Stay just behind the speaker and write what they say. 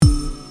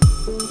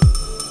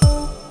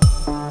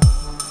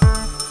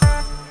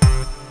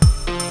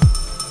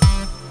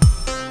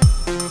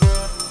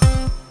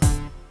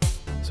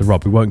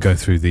Rob, we won't go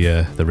through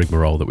the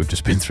rigmarole that we've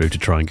just been through to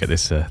try and get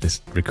this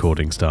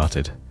recording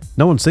started.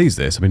 No one sees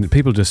this. I mean,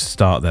 people just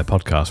start their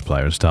podcast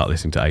player and start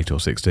listening to 8 or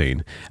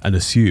 16 and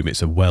assume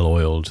it's a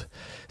well-oiled,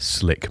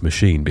 slick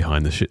machine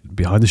behind the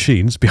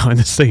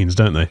scenes,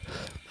 don't they?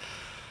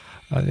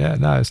 Yeah,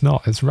 no, it's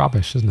not. It's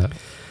rubbish, isn't it?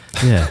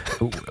 Yeah,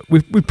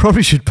 we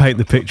probably should paint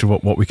the picture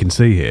of what we can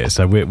see here.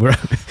 So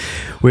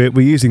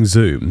we're using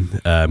Zoom.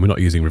 We're not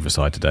using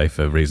Riverside today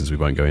for reasons we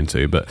won't go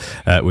into, but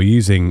we're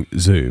using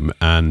Zoom,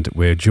 and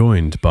we're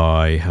joined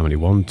by how many?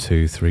 1,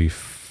 2, 3,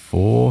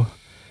 4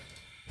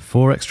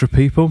 extra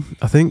people,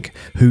 I think,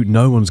 who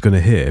no one's going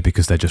to hear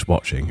because they're just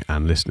watching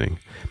and listening.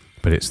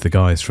 But it's the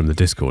guys from the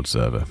Discord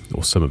server,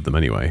 or some of them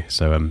anyway.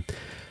 So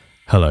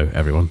hello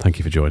everyone, thank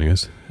you for joining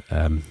us,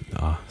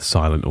 our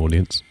silent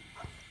audience.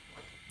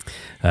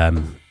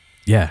 We'll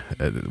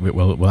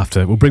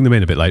bring them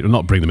in a bit later. We'll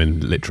not bring them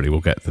in literally.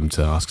 We'll get them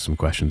to ask some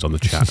questions on the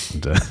chat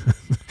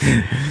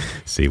and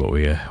see what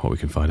we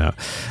can find out.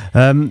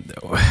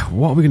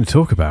 What are we going to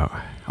talk about?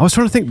 I was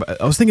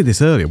thinking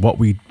this earlier. What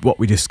we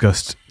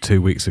discussed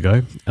 2 weeks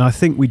ago, and I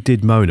think we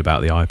did moan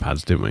about the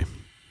iPads, didn't we?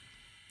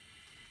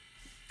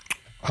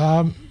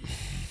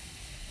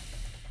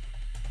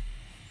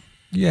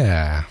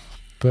 Yeah,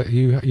 but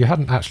you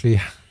hadn't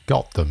actually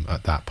got them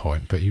at that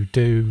point, but you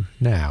do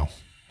now.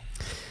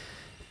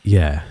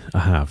 Yeah, I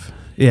have.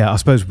 Yeah, I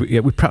suppose we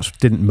perhaps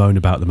didn't moan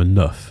about them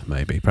enough,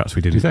 maybe. Perhaps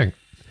we didn't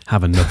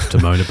have enough to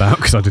moan about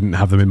because I didn't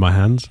have them in my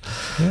hands.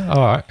 Yeah,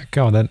 all right,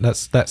 go on then.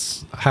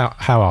 Let's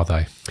how are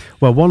they?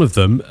 Well, one of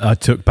them I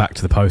took back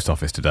to the post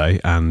office today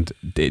and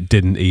it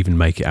didn't even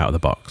make it out of the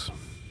box.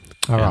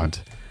 All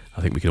right.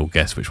 I think we can all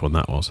guess which one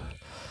that was.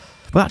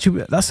 Well,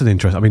 actually, that's an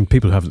interest. I mean,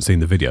 people who haven't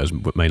seen the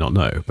videos may not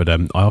know, but I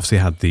obviously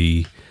had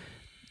the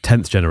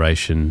 10th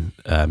generation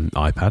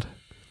iPad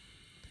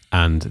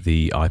and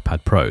the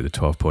iPad Pro, the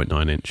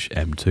 12.9-inch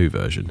M2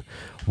 version.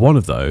 One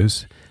of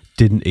those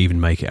didn't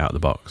even make it out of the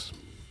box.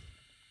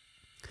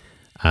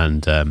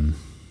 And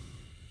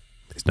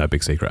it's no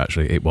big secret,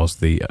 actually. It was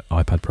the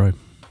iPad Pro.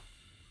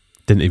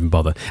 Didn't even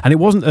bother. And it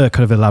wasn't a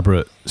kind of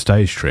elaborate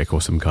stage trick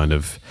or some kind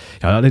of...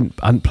 I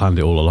hadn't planned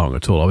it all along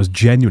at all. I was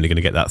genuinely going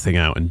to get that thing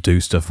out and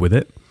do stuff with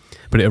it.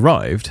 But it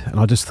arrived, and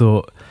I just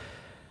thought,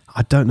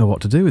 I don't know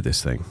what to do with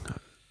this thing.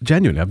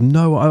 Genuinely,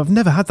 I've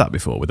never had that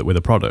before with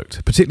a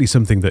product, particularly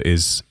something that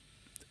is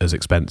as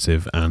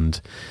expensive and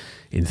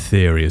in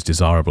theory as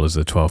desirable as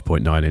the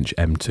 12.9-inch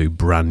M2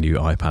 brand new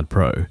iPad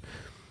Pro.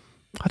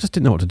 I just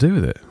didn't know what to do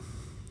with it.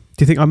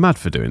 Do you think I'm mad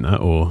for doing that,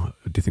 or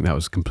do you think that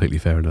was completely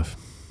fair enough?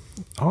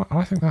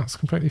 I think that's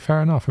completely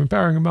fair enough. I mean,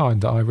 bearing in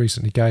mind that I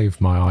recently gave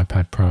my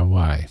iPad Pro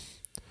away,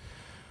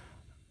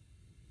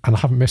 and I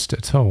haven't missed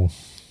it at all.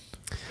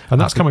 And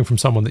that's coming from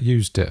someone that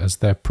used it as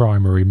their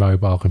primary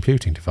mobile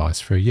computing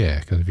device for a year.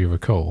 Because if you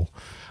recall,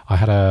 I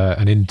had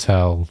an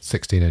Intel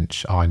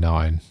 16-inch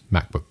i9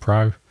 MacBook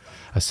Pro.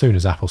 As soon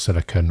as Apple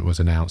Silicon was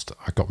announced,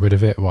 I got rid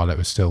of it while it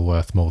was still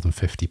worth more than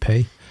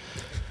 50p.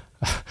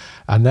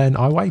 And then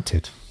I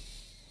waited.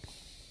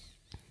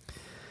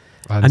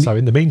 And so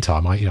in the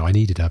meantime, I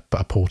needed a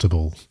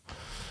portable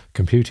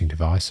computing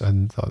device,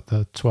 and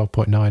the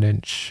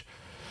 12.9-inch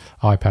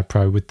iPad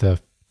Pro with the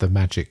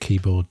magic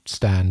keyboard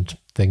stand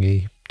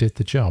thingy did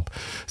the job.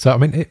 So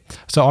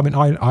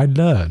I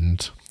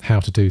learned how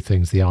to do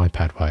things the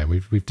iPad way, and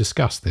we've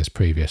discussed this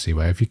previously.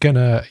 Where if you've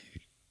got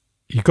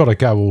to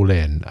go all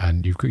in,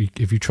 and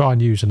if you try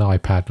and use an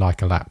iPad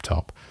like a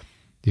laptop,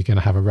 you're going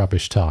to have a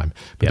rubbish time.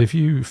 But if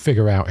you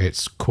figure out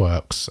its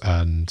quirks,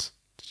 and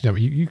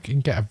you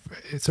can get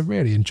it's a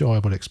really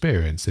enjoyable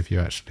experience if you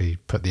actually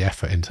put the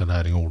effort into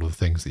learning all of the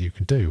things that you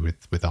can do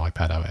with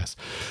iPad OS.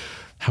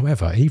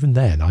 However, even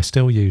then, I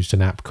still used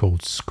an app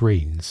called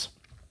Screens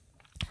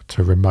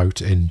to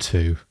remote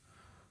into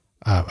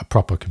a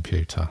proper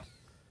computer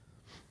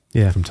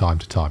from time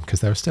to time,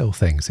 because there are still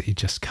things that you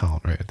just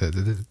can't.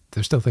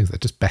 There's still things that are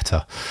just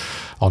better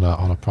on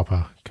a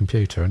proper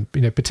computer, and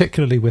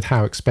particularly with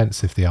how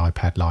expensive the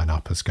iPad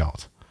lineup has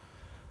got.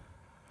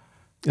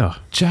 Oh,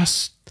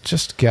 just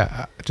get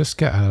an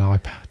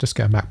iPad, just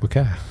get a MacBook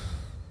Air.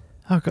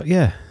 Oh God,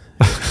 yeah.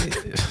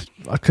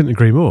 I couldn't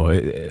agree more.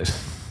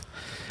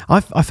 I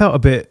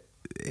felt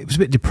it was a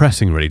bit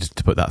depressing, really,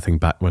 to put that thing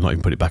back. Well, not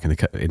even put it back in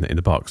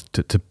the box,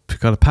 to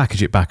kind of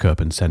package it back up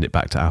and send it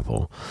back to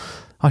Apple.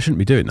 I shouldn't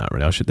be doing that,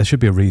 really. There should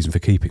be a reason for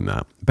keeping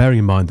that. Bearing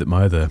in mind that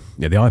the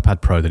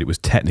iPad Pro that it was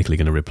technically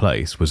going to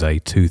replace was a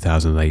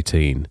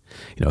 2018,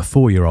 a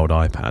 4-year-old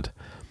iPad.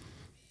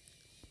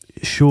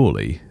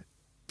 Surely,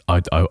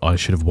 I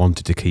should have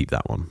wanted to keep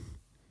that one,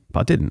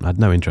 but I didn't. I had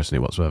no interest in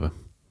it whatsoever.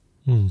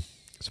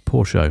 It's a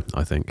poor show,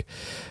 I think.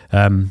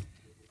 The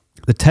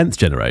 10th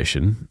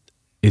generation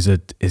is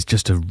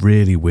just a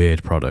really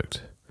weird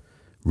product.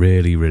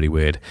 Really, really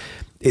weird.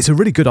 It's a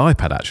really good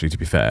iPad, actually, to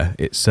be fair.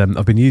 It's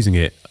I've been using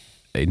it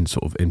in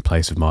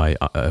place of my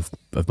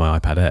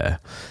iPad Air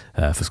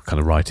for kind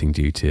of writing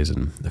duties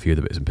and a few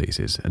other bits and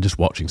pieces, and just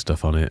watching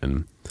stuff on it.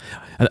 And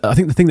I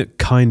think the thing that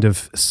kind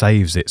of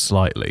saves it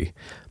slightly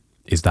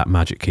is that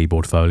Magic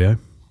Keyboard Folio,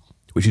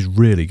 which is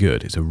really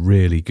good. It's a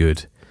really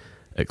good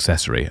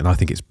accessory, and I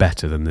think it's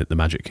better than the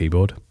Magic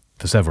Keyboard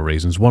for several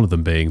reasons. One of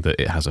them being that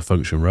it has a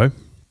function row,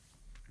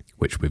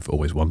 which we've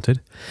always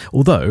wanted.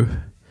 Although,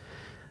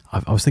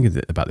 I was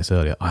thinking about this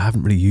earlier, I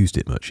haven't really used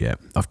it much yet.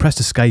 I've pressed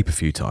escape a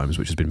few times,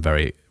 which has been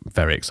very,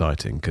 very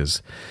exciting,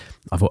 because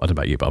I don't know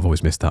about you, but I've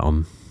always missed that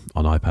on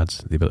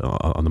iPads,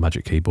 on the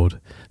Magic Keyboard.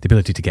 The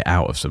ability to get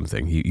out of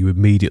something, you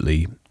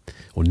immediately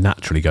or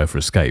naturally go for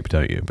escape,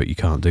 don't you? But you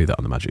can't do that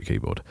on the Magic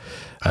Keyboard.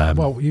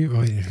 Well,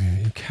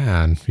 you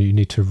can. You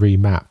need to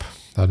remap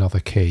another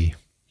key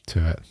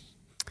to it.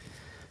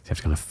 You have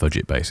to kind of fudge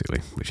it,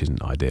 basically, which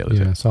isn't ideal, is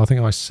it? Yeah, so I think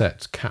I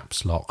set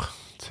caps lock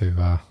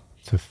to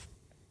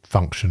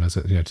function as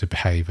to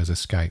behave as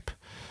escape.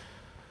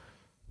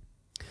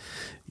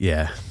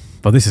 Yeah,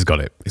 well, this has got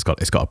it. It's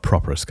got a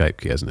proper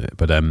escape key, hasn't it?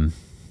 But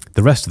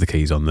the rest of the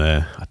keys on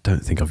there, I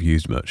don't think I've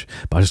used much.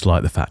 But I just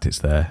like the fact it's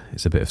there.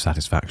 It's a bit of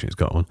satisfaction it's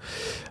got on.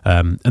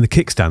 And the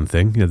kickstand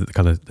thing, the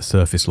kind of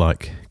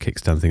Surface-like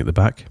kickstand thing at the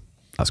back,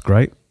 that's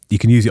great. You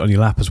can use it on your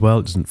lap as well.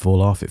 It doesn't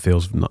fall off. It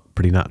feels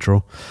pretty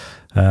natural.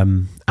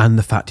 And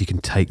the fact you can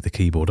take the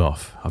keyboard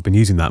off. I've been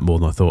using that more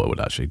than I thought I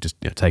would, actually. Just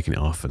taking it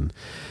off and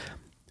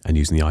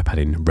using the iPad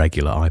in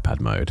regular iPad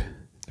mode.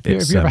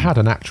 Have you ever had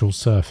an actual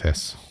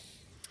Surface?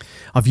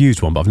 I've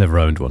used one, but I've never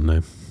owned one,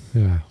 no.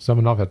 Yeah, so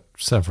I've had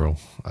several.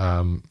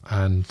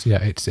 And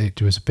yeah,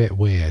 it was a bit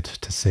weird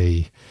to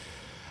see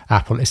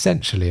Apple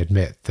essentially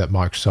admit that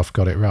Microsoft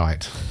got it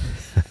right.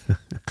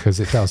 Because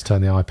it does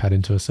turn the iPad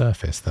into a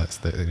Surface. That's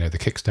the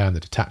kickstand, the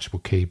detachable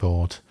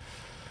keyboard.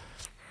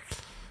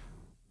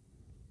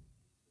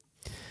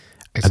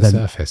 It's a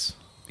Surface.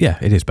 Yeah,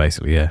 it is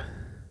basically, yeah.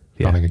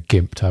 Running a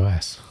GIMP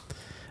OS.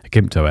 A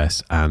GIMP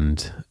OS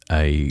and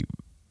a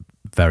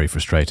very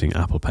frustrating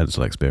Apple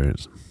Pencil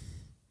experience.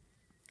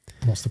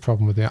 What's the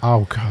problem with the...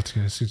 Oh, God.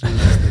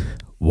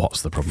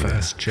 What's the problem with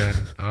first gen?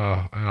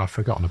 Oh, I've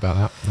forgotten about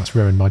that. That's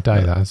ruined my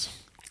day, that is.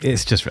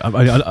 It's just...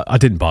 I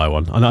didn't buy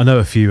one. I know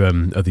a few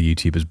other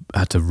YouTubers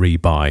had to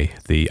re-buy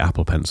the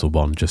Apple Pencil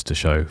one just to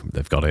show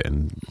they've got it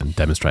and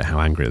demonstrate how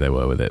angry they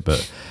were with it.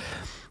 But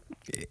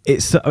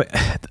it's...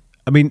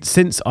 I mean,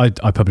 since I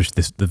published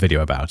the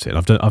video about it,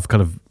 and I've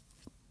kind of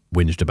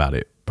whinged about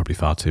it probably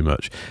far too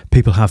much.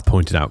 People have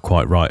pointed out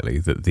quite rightly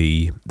that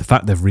the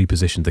fact they've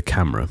repositioned the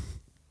camera,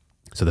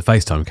 so the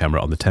FaceTime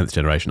camera on the 10th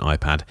generation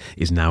iPad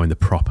is now in the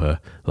proper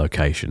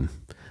location,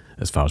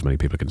 as far as many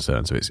people are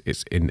concerned. So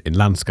it's in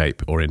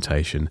landscape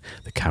orientation.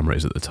 The camera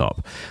is at the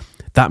top.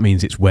 That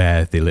means it's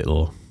where the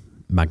little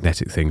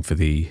magnetic thing for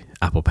the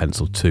Apple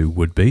Pencil 2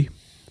 would be.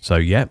 So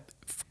yeah.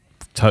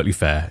 Totally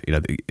fair.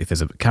 If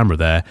there's a camera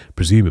there,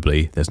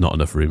 presumably there's not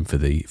enough room for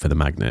the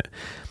magnet.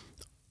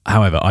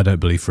 However, I don't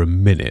believe for a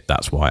minute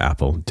that's why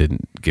Apple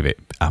didn't give it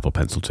Apple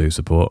Pencil 2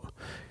 support.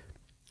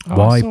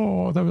 Why? I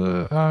saw there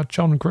was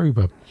John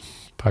Gruber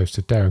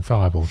posted, Daring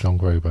Fireball, John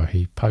Gruber,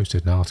 he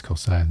posted an article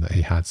saying that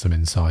he had some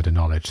insider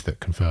knowledge that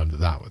confirmed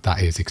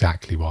that is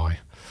exactly why.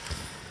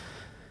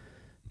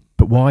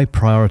 But why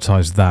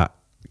prioritise that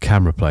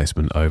camera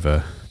placement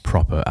over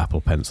proper Apple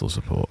Pencil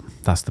support?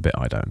 That's the bit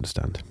I don't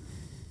understand.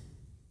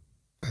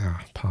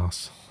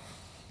 Pass.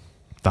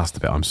 That's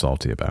the bit I'm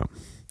salty about.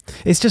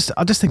 I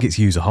just think it's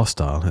user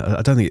hostile.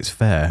 I don't think it's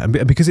fair.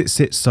 And because it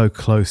sits so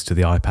close to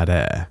the iPad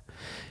Air,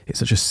 it's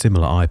such a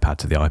similar iPad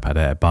to the iPad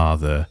Air, bar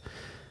the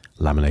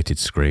laminated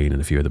screen and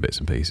a few other bits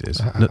and pieces.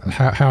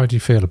 How do you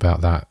feel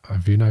about that?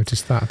 Have you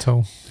noticed that at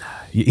all?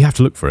 You have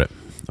to look for it.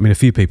 I mean, a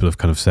few people have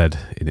kind of said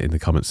in the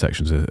comment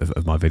sections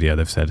of my video,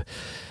 they've said,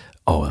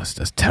 oh,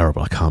 that's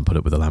terrible. I can't put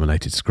up with a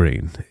laminated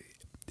screen.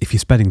 If you're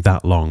spending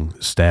that long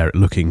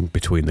looking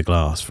between the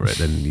glass for it,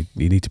 then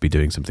you need to be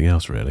doing something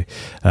else, really.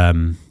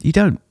 You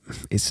don't.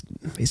 It's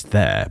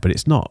there, but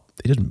it's not.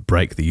 It doesn't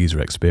break the user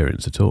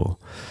experience at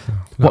all.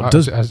 No,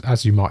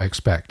 as you might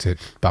expect, it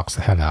bugs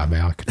the hell out of me.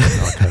 I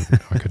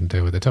couldn't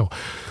deal with it at all.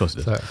 Of course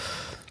it does.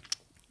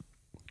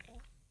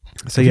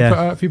 So yeah.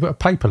 Have you put a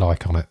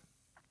paper-like on it?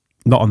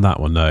 Not on that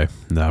one, no.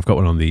 No, I've got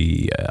one on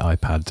the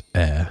iPad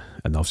Air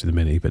and obviously the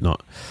Mini, but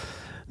not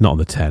on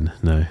the 10.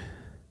 No.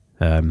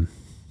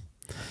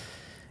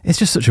 It's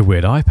just such a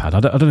weird iPad. I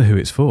don't know who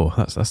it's for.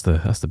 That's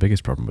the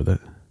biggest problem with it.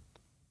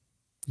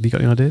 Have you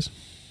got any ideas?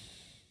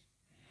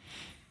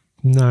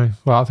 No.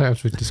 Well, I think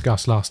as we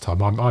discussed last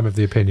time, I'm of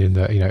the opinion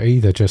that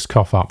either just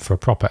cough up for a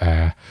proper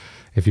Air.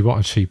 If you want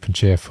a cheap and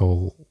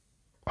cheerful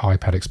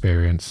iPad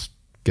experience,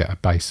 get a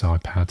base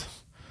iPad.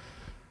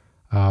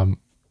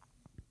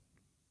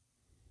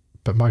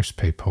 But most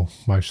people,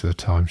 most of the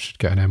time, should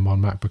get an M1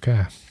 MacBook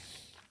Air,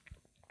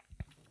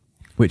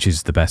 which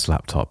is the best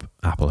laptop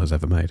Apple has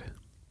ever made.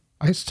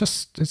 It's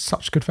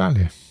such good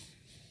value.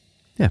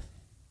 Yeah.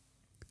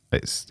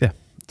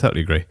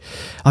 Totally agree.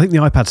 I think the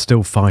iPad's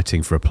still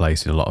fighting for a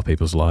place in a lot of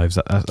people's lives.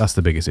 That's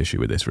the biggest issue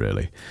with this,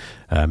 really.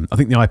 I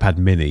think the iPad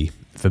Mini,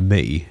 for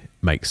me,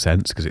 makes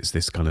sense because it's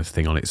this kind of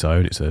thing on its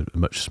own. It's a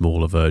much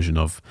smaller version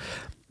of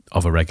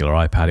a regular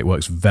iPad. It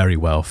works very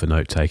well for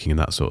note-taking and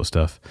that sort of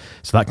stuff.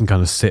 So that can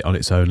kind of sit on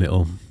its own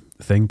little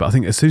thing. But I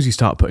think as soon as you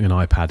start putting an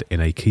iPad in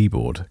a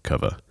keyboard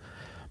cover,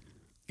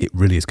 it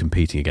really is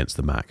competing against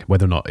the Mac.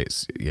 Whether or not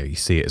it's you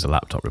see it as a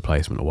laptop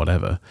replacement or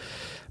whatever,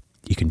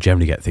 you can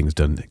generally get things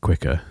done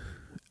quicker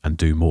and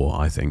do more,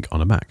 I think,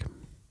 on a Mac.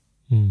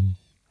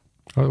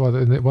 Well,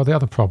 the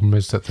other problem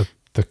is that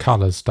the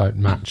colours don't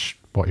match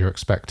what you're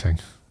expecting.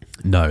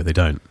 No, they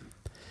don't.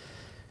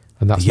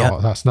 And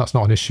that's not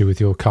an issue with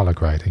your colour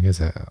grading, is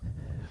it?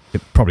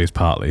 It probably is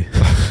partly.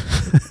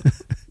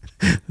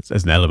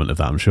 There's an element of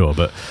that, I'm sure,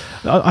 but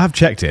I have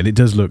checked it, and it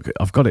does look.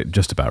 I've got it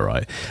just about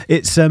right.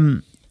 It's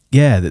so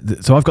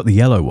I've got the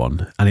yellow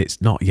one, and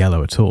it's not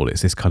yellow at all.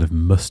 It's this kind of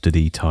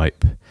mustardy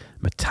type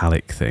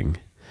metallic thing.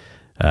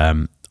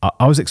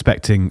 I was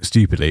expecting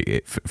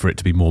stupidly for it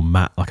to be more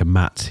matte, like a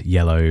matte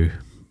yellow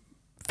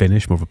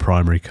finish, more of a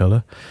primary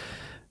colour.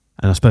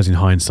 And I suppose in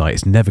hindsight,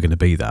 it's never going to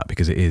be that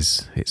because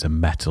it's a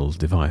metal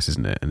device,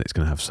 isn't it? And it's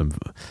going to have some.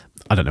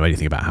 I don't know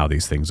anything about how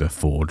these things are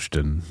forged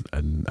and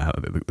how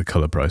the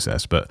colour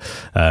process, but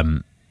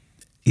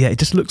it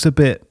just looks a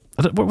bit.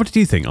 What did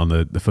you think on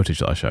the footage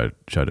that I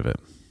showed of it?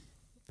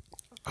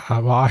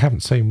 Well, I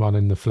haven't seen one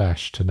in the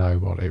flesh to know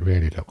what it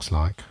really looks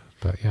like,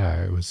 but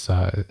yeah, it was.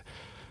 I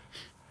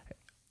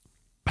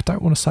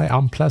don't want to say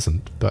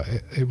unpleasant, but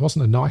it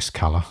wasn't a nice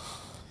colour.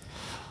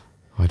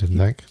 I didn't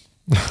think.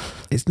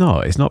 It's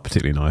not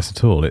particularly nice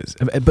at all.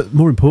 But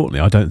more importantly,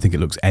 I don't think it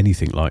looks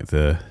anything like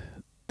the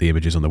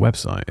images on the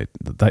website.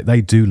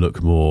 They do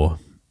look more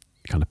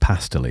kind of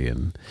pastel-y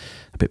and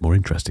a bit more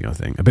interesting, I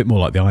think. A bit more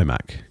like the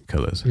iMac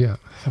colours. Yeah.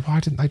 Why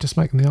didn't they just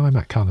make them the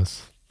iMac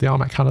colours? The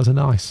iMac colours are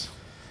nice.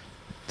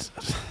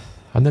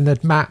 And then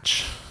they'd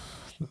match,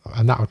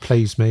 and that would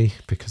please me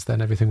because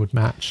then everything would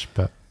match.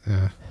 But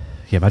yeah.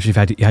 Yeah, imagine if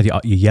you had your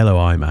yellow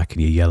iMac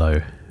and your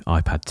yellow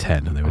iPad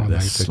 10 and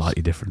they're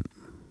slightly different.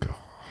 God.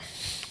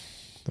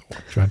 Oh,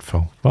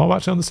 dreadful. Well,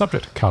 actually, on the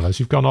subject of colours,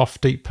 you've gone off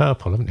deep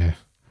purple, haven't you?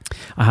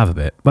 I have a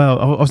bit. Well,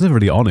 I was never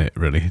really on it,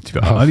 really.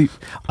 I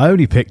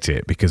only picked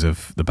it because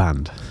of the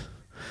band.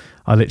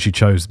 I literally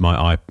chose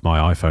my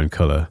iPhone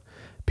colour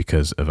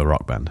because of a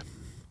rock band.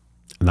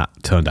 And that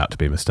turned out to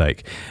be a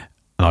mistake.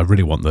 And I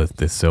really want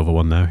the silver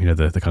one now,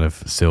 the kind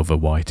of silver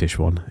whitish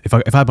one. If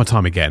I had my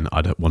time again,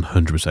 I'd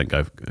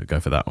 100% go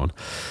for that one.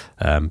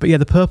 But yeah,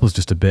 the purple's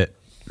just a bit,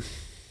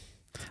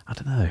 I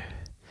don't know,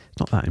 it's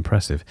not that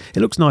impressive.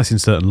 It looks nice in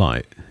certain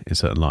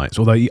lights,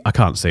 although I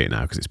can't see it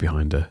now because it's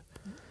behind a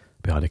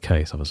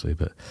case, obviously.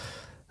 But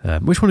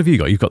which one have you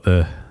got? You've got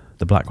the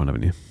black one,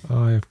 haven't you?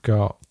 I've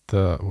got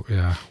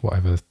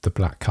whatever the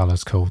black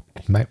colour's called.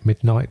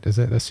 Midnight, is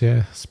it this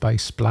year?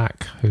 Space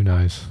Black? Who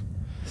knows?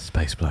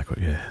 Space Black,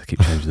 yeah. They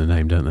keep changing the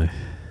name, don't they?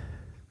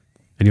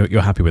 And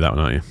you're happy with that one,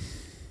 aren't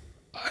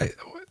you?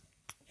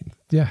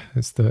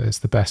 It's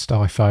the best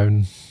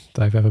iPhone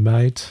they've ever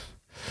made.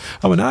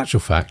 Oh, in actual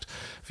fact,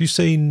 have you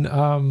seen?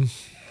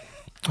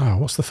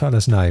 What's the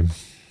fella's name?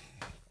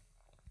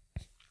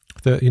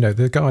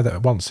 The guy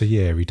that once a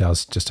year he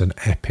does just an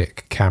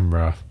epic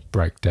camera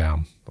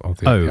breakdown of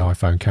the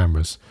iPhone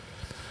cameras.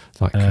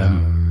 Like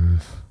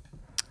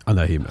I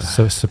know him.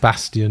 So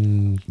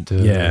Sebastian. I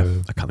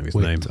can't think of his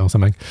name or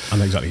something. I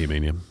know exactly who you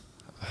mean. Yeah.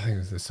 I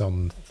think it's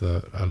on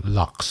the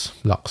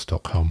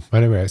lux.com.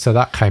 Anyway, so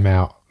that came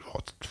out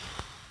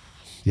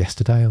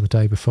yesterday or the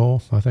day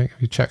before. I think.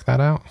 Have you checked that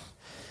out?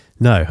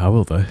 No, I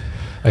will though.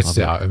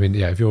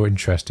 If you're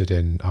interested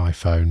in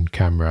iPhone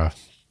camera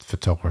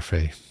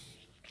photography,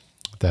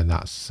 then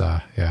that's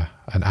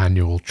an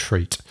annual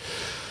treat.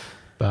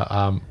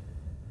 But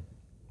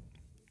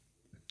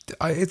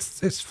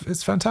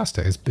it's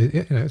fantastic.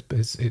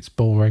 It's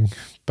boring,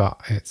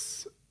 but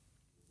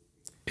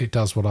it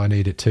does what I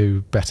need it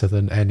to better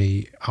than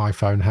any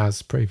iPhone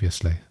has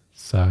previously.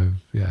 So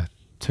yeah,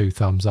 2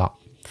 thumbs up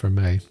from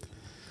me.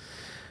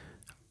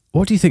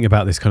 What do you think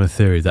about this kind of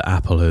theory that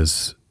Apple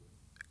has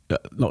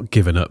not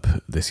given up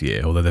this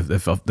year? Although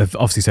they've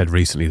obviously said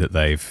recently that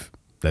they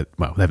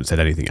haven't said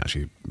anything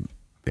actually.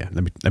 Yeah,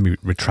 let me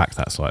retract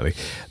that slightly.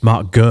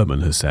 Mark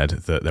Gurman has said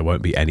that there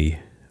won't be any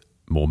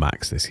more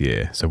Macs this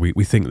year, so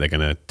we think they're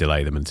going to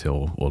delay them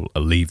or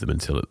leave them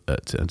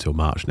until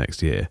March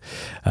next year,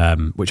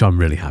 which I'm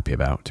really happy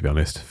about, to be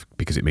honest,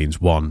 because it means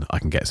 1, I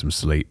can get some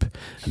sleep,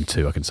 and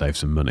 2, I can save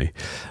some money.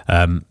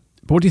 But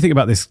what do you think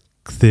about this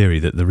theory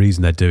that the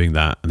reason they're doing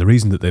that and the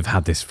reason that they've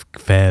had this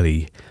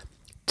fairly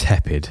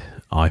tepid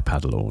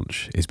iPad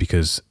launch is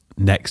because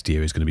next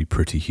year is going to be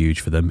pretty huge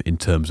for them in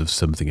terms of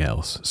something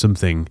else,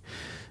 something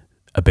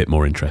a bit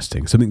more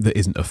interesting, something that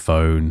isn't a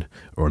phone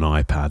or an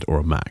iPad or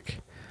a Mac.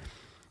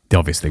 The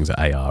obvious things are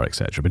AR,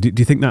 etc. But do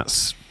you think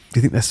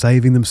they're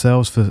saving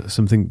themselves for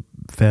something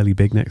fairly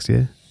big next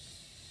year?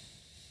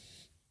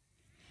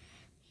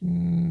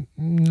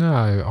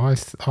 No,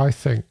 I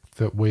think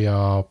that we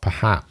are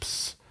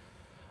perhaps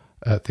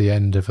at the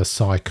end of a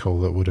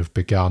cycle that would have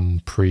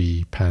begun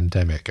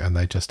pre-pandemic, and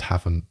they just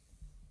haven't.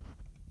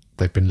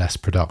 They've been less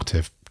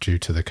productive due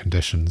to the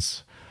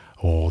conditions,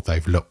 or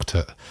they've looked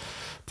at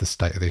the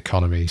state of the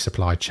economy,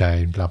 supply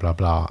chain, blah blah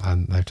blah,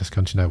 and they've just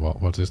gone, you know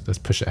what? Well, let's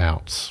push it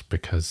out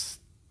because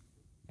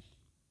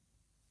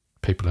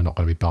people are not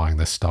going to be buying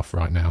this stuff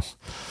right now.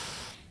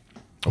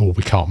 or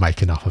we can't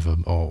make enough of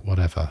them, or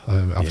whatever.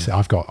 Obviously,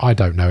 I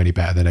don't know any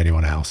better than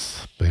anyone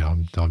else.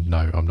 I'm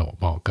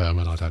not Mark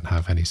Gurman. I don't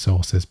have any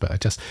sources, but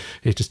it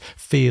just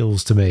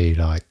feels to me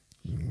like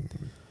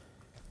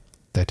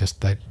they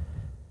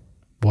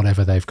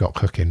whatever they've got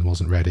cooking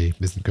wasn't ready,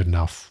 isn't good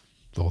enough,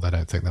 or they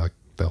don't think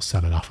they'll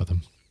sell enough of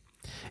them.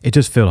 It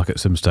does feel like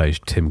at some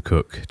stage Tim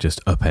Cook just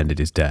upended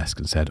his desk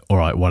and said, "All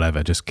right,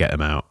 whatever, just get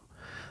them out.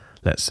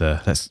 Let's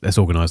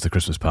organise the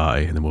Christmas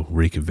party, and then we'll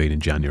reconvene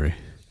in January."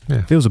 Yeah.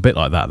 It feels a bit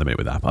like that at the minute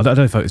with Apple. I don't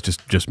know if it's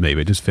just me,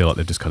 but it just feel like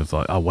they've just kind of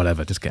like, oh,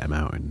 whatever, just get them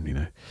out,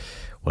 and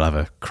we'll have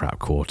a crap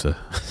quarter.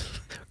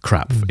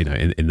 Crap,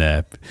 in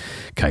their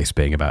case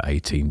being about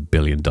 $18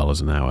 billion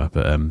an hour.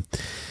 But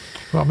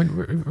well, I mean,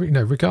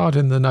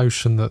 regarding the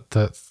notion that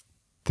the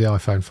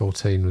iPhone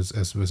 14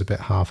 was a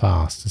bit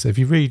half-assed. So if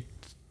you read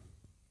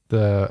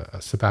the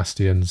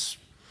Sebastian's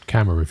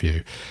camera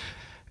review,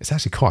 it's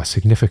actually quite a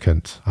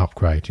significant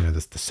upgrade.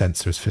 The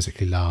sensor is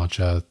physically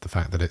larger. The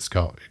fact that it's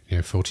got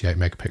 48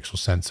 megapixel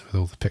sensor with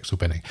all the pixel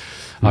binning.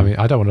 I mean,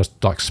 I don't want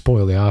to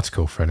spoil the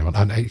article for anyone,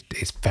 and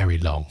it's very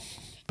long.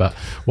 But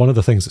one of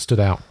the things that stood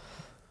out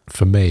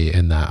for me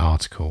in that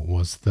article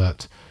was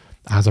that,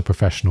 as a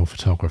professional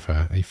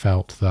photographer, he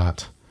felt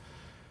that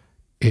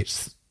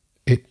it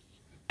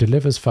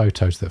delivers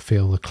photos that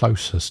feel the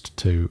closest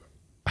to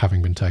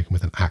having been taken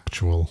with an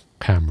actual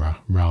camera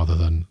rather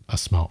than a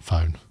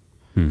smartphone.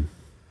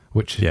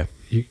 Which,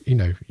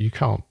 you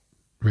can't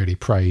really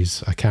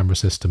praise a camera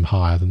system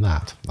higher than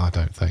that, I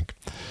don't think.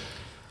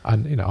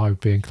 And, I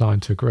would be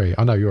inclined to agree.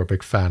 I know you're a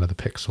big fan of the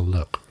pixel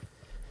look,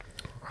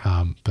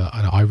 but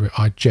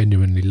I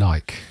genuinely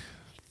like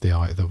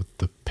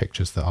the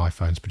pictures that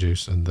iPhones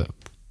produce, and that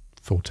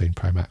 14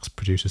 Pro Max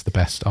produces the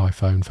best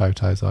iPhone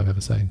photos I've ever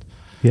seen.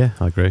 Yeah,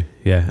 I agree.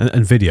 Yeah,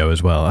 and video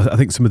as well. I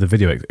think some of the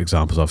video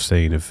examples I've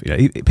seen of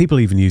people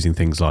even using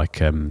things like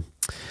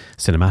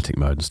cinematic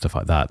mode and stuff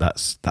like that.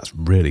 That's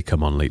really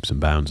come on leaps and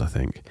bounds. I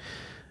think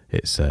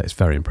it's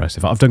very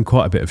impressive. I've done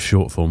quite a bit of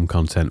short form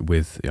content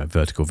with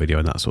vertical video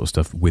and that sort of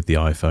stuff with the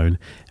iPhone,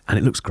 and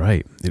it looks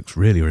great. It looks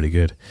really, really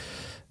good.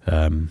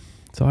 So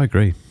I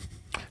agree.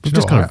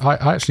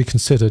 I actually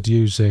considered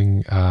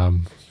using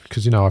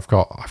because I've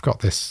got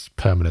this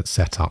permanent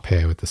setup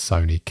here with the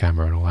Sony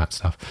camera and all that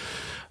stuff.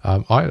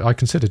 I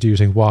considered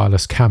using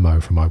wireless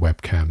camo for my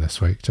webcam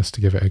this week just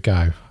to give it a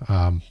go,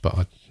 but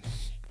I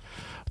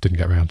didn't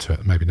get around to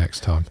it. Maybe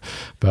next time.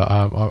 But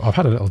I've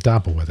had a little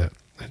dabble with it.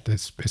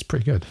 It's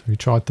pretty good. Have you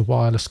tried the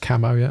wireless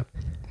camo yet?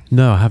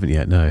 No, I haven't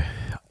yet. No,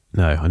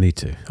 I need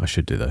to. I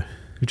should do though.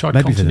 Have you tried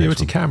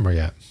continuity camera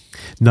yet?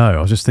 No,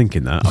 I was just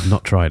thinking that. I've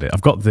not tried it.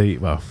 I've got the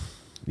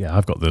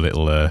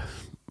little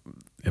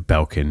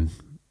Belkin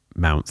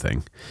mount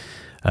thing,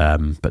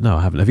 but no,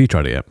 I haven't. Have you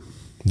tried it yet?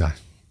 No,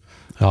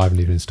 I haven't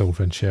even installed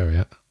Ventura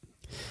yet.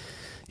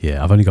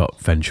 Yeah, I've only got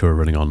Ventura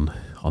running on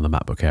the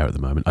MacBook Air at the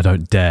moment. I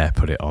don't dare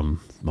put it on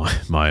my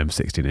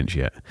 16-inch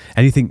yet.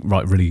 Anything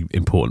really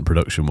important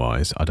production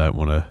wise, I don't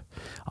want to.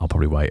 I'll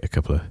probably wait a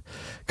couple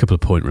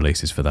of point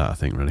releases for that, I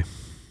think, really.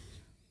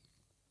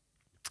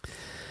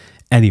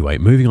 Anyway,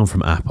 moving on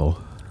from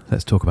Apple,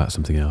 let's talk about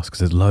something else, because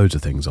there's loads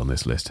of things on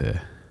this list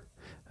here.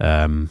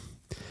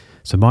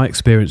 So my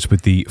experience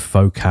with the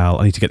Focal,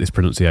 I need to get this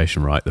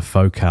pronunciation right, the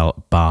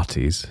Focal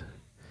Barties,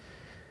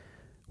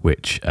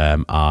 which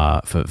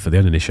are, for the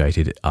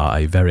uninitiated, are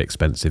a very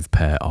expensive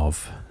pair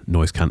of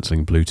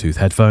noise-cancelling Bluetooth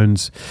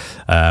headphones.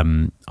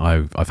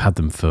 I've had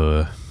them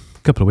for a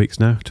couple of weeks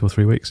now, 2 or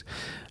 3 weeks,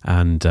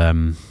 and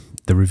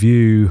the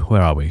review,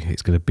 where are we?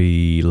 It's going to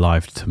be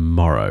live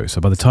tomorrow.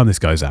 So by the time this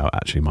goes out,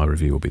 actually, my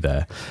review will be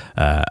there.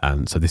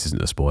 And so this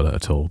isn't a spoiler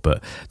at all,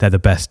 but they're the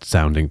best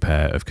sounding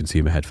pair of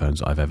consumer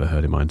headphones I've ever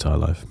heard in my entire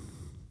life.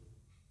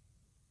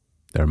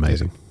 They're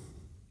amazing.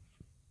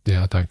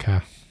 Yeah, I don't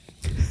care.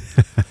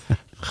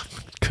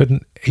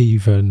 Couldn't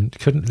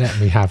let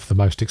me have the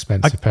most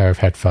expensive pair of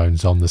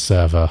headphones on the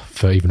server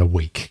for even a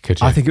week,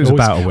 could you? I think it was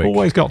about a week.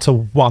 Always got to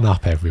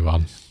one-up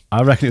everyone.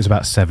 I reckon it was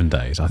about 7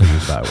 days. I think it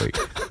was about a week.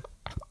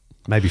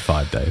 Maybe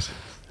 5 days.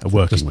 A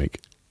working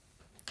week.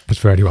 Just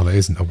for anyone that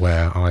isn't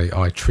aware,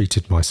 I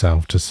treated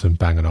myself to some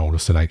Bang &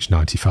 Olufsen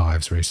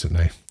H95s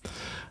recently,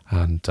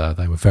 and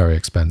they were very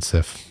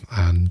expensive,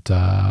 and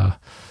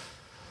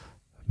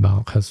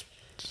Mark has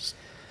just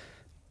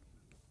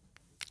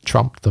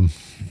trumped them.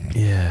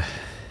 Yeah.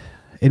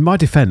 In my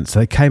defence,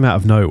 they came out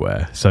of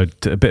nowhere. So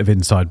a bit of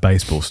inside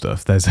baseball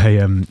stuff. There's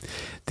a I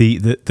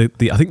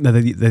think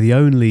they're the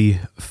only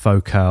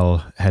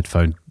Focal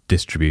headphone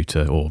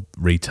distributor or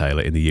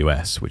retailer in the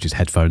US, which is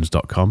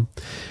headphones.com.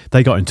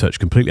 They got in touch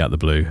completely out of the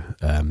blue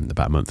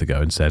about a month ago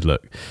and said,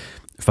 look,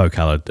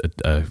 Focal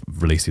are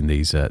releasing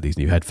these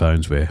new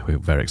headphones. We're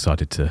very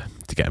excited to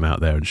get them out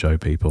there and show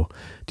people.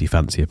 Do you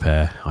fancy a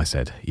pair? I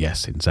said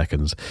yes in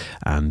seconds,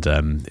 and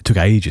it took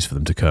ages for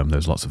them to come. There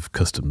was lots of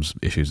customs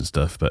issues and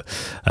stuff, but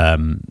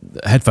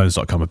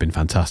headphones.com have been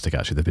fantastic.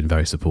 Actually, they've been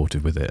very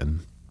supportive with it,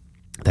 and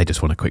they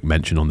just want a quick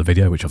mention on the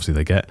video, which obviously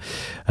they get.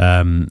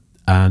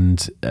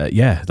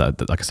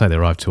 Like I say, they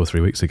arrived 2 or 3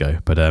 weeks ago,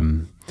 but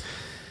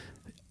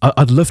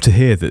I'd love to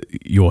hear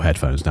your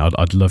headphones now.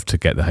 I'd love to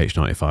get the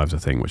H95s, I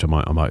think, which I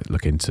might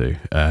look into,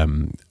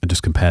 and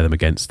just compare them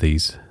against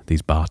these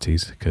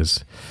Barties,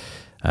 because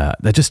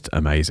they're just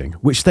amazing,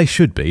 which they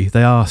should be.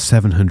 They are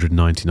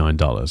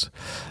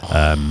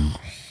 $799,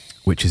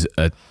 which is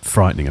a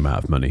frightening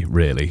amount of money,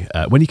 really.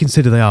 When you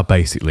consider they are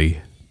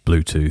basically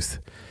Bluetooth.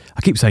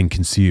 I keep saying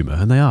consumer,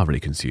 and they are really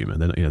consumer.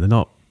 They're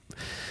not.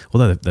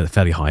 Although they're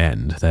fairly high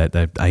end,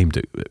 they're aimed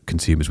at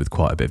consumers with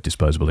quite a bit of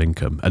disposable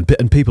income,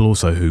 and people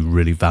also who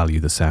really value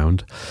the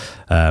sound.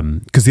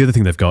 Because the other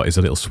thing they've got is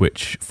a little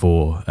switch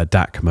for a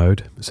DAC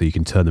mode, so you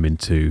can turn them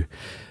into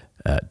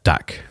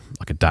DAC,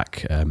 like a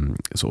DAC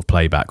sort of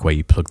playback, where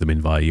you plug them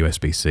in via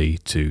USB-C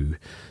to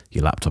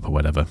your laptop or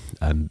whatever,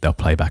 and they'll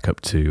play back up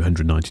to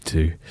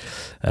 192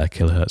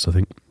 kilohertz, I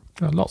think.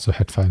 Lots of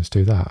headphones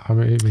do that. I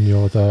mean, even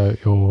your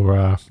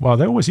well,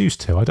 they always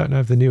used to. I don't know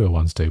if the newer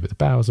ones do, but the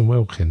Bowers and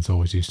Wilkins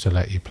always used to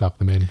let you plug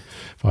them in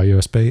via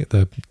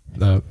USB.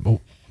 My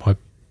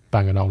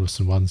Bang &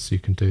 Olufsen ones, you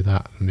can do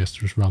that and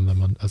just run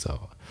them on as a,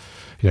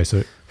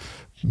 so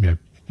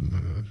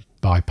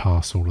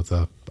bypass all of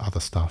the other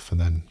stuff and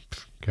then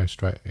go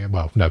straight.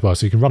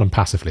 So you can run them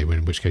passively,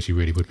 in which case you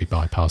really would be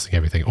bypassing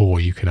everything, or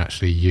you can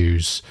actually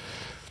use,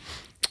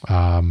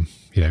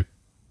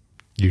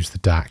 use the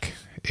DAC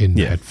in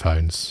the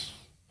headphones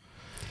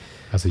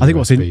as a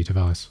USB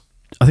device.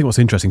 I think what's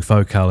interesting,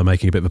 Focal are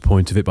making a bit of a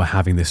point of it by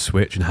having this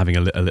switch and having a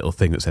little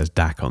thing that says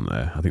DAC on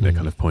there. I think they're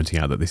kind of pointing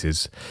out that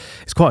it's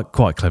quite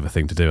a clever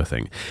thing to do, I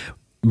think.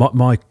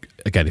 My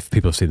again, if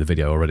people have seen the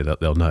video already,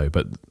 they'll know,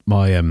 but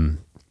my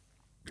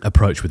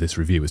approach with this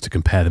review was to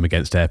compare them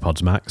against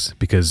AirPods Max,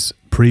 because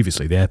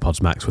previously the AirPods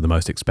Max were the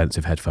most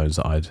expensive headphones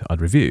that I'd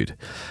reviewed,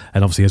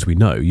 and obviously, as we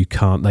know,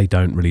 they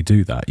don't really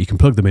do that. You can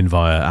plug them in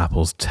via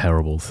Apple's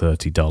terrible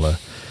 $30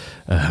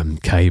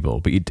 cable,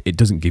 but it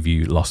doesn't give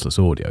you lossless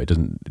audio. It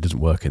doesn't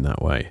work in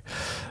that way.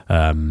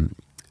 And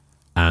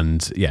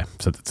yeah,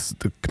 so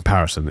the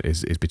comparison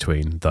is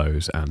between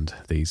those and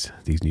these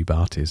new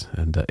Barties,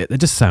 and they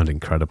just sound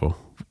incredible,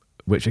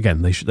 which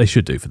again they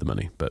should do for the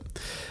money, but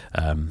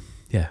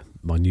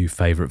my new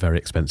favourite, very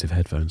expensive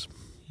headphones.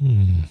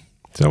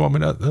 So, I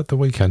mean, at the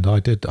weekend,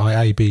 I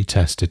A/B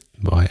tested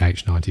my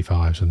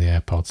H95s and the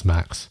AirPods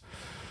Max.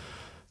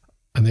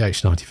 And the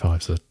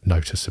H95s are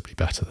noticeably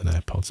better than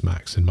AirPods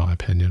Max, in my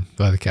opinion.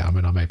 But again, I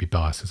mean, I may be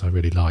biased because I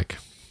really like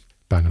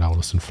Bang &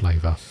 Olufsen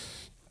flavour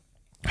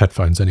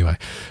headphones anyway.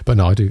 But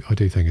no, I do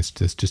think it's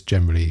just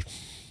generally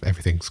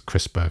everything's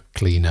crisper,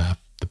 cleaner.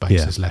 The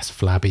bass is less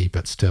flabby,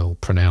 but still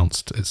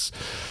pronounced.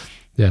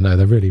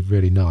 They're really,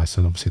 really nice,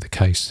 and obviously the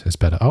case is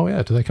better. Oh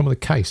yeah, do they come with a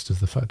case? Do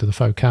the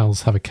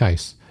Focals have a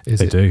case? Is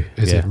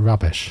it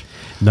rubbish?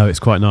 No, it's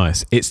quite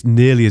nice. It's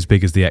nearly as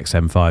big as the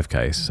XM5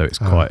 case, so it's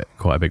quite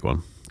a big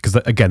one. Because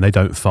again, they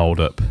don't fold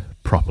up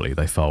properly;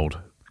 they fold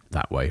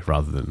that way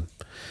rather than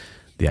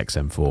the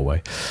XM4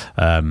 way.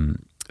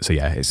 So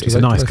yeah, it's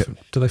a nice.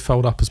 Do they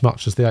fold up as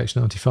much as the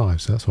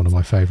H95? So that's one of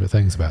my favourite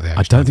things about the H95s.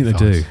 I don't think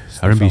they do.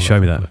 I remember you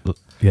showing me that.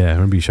 Yeah, I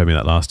remember you showing me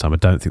that last time. I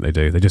don't think they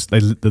do.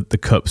 The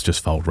cups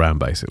just fold round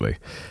basically,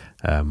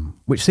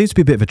 which seems to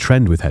be a bit of a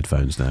trend with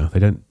headphones now.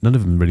 None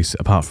of them really,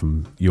 apart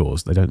from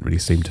yours, they don't really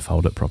seem to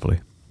fold up properly,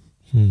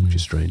 which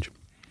is strange.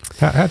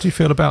 How do you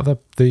feel about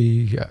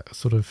the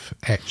sort of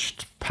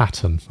etched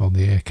pattern on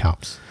the ear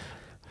cups?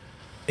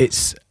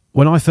 It's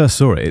when I first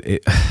saw it,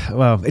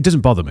 it doesn't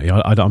bother me.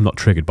 I'm not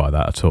triggered by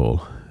that at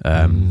all.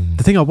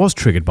 The thing I was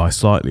triggered by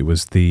slightly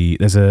was the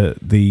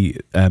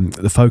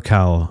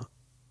Focal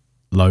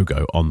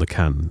logo on the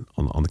cans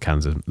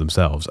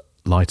themselves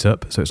light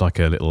up, so it's like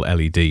a little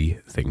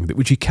LED thing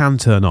which you can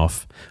turn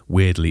off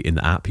weirdly in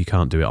the app. You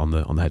can't do it on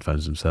the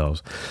headphones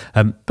themselves,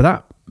 but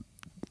that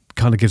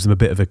kind of gives them a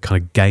bit of a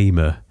kind of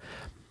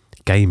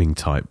gaming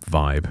type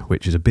vibe,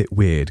 which is a bit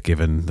weird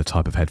given the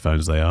type of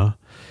headphones they are.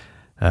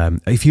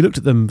 If you looked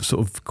at them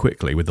sort of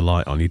quickly with the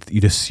light on,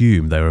 you'd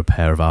assume they were a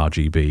pair of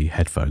RGB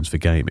headphones for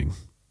gaming.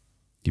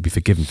 You'd be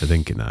forgiven for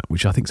thinking that,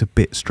 which I think is a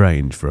bit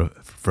strange for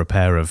a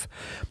pair of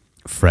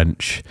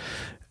French,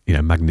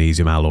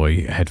 magnesium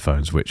alloy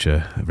headphones, which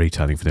are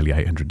retailing for nearly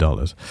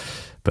 $800.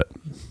 But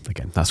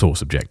again, that's all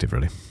subjective,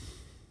 really.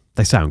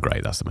 They sound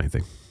great. That's the main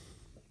thing.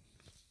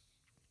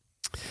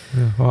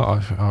 Yeah, well, I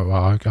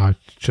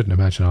shouldn't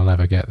imagine I'll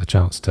ever get the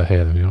chance to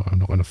hear them. I'm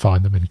not going to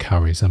find them in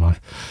Currys, am I?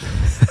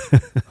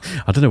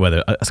 I don't know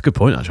whether that's a good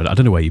point. Actually, I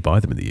don't know where you buy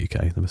them in the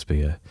UK. There must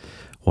be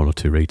one or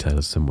two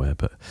retailers somewhere.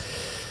 But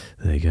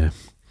there you go.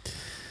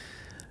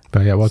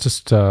 But yeah, well,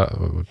 just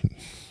for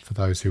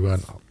those who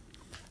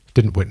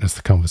didn't witness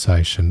the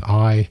conversation,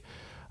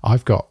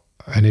 I've got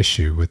an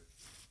issue with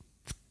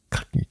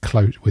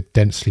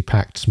densely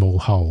packed small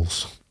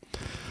holes.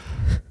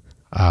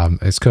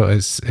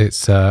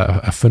 It's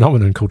a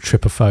phenomenon called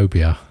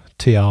trypophobia,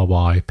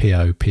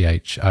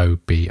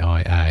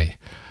 TRYPOPHOBIA,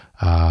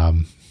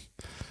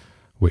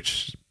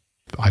 which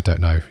I don't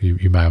know.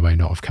 You may or may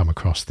not have come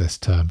across this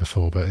term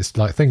before, but it's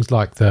like things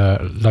like the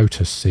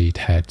lotus seed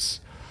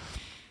heads.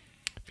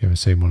 If you ever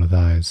seen one of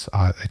those,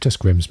 it just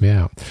grims me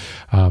out.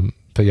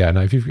 But yeah,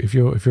 no. If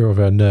you're of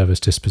a nervous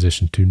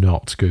disposition, do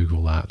not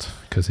Google that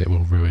because it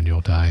will ruin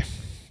your day.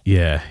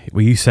 Yeah,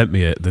 well, you sent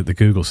me the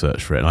Google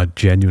search for it, and I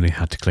genuinely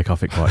had to click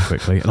off it quite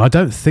quickly. And I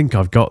don't think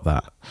I've got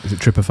that. Is it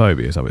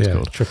trypophobia? Is that what it's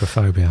called?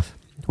 Trypophobia.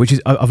 Which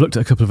is, I've looked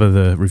at a couple of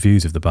other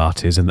reviews of the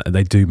Barties, and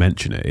they do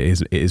mention it.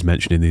 It is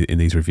mentioned in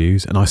these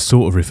reviews, and I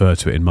sort of refer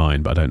to it in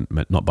mine, but I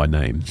don't, not by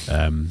name.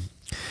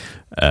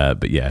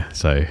 But yeah,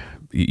 so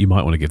you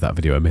might want to give that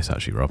video a miss,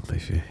 actually, Rob,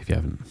 if you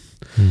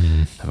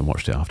haven't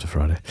watched it after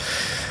Friday.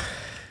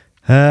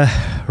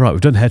 Right, we've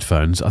done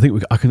headphones. I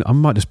think I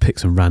might just pick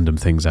some random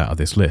things out of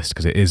this list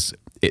because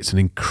it's an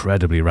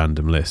incredibly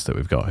random list that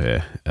we've got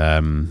here.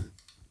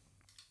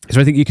 Is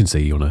there anything you can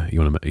see you want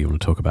to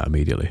talk about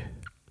immediately?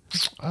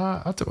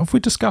 Have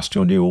we discussed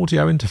your new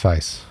audio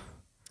interface?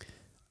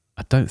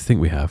 I don't think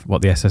we have.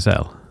 What, the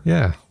SSL?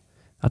 Yeah.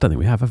 I don't think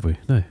we have we?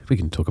 No. We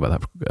can talk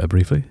about that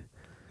briefly.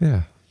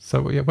 Yeah.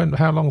 So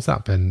how long's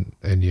that been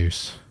in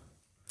use?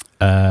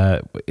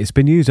 It's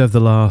been used over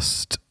the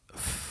last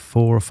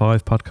 4 or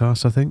 5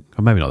 podcasts, I think.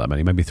 Or maybe not that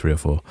many, maybe 3 or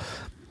 4.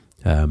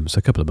 So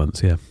a couple of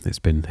months, yeah. It's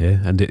been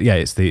here. And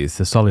it's the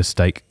solid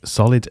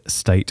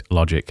state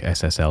logic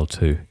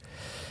SSL2,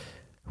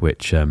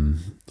 which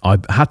I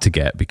had to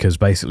get because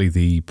basically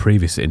the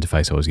previous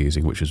interface I was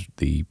using, which was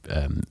the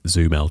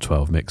Zoom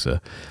L12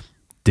 mixer,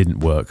 didn't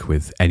work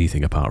with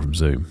anything apart from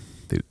Zoom.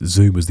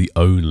 Zoom was the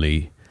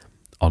only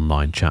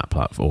online chat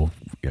platform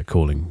or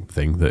calling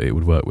thing that it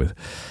would work with,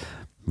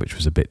 which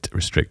was a bit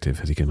restrictive,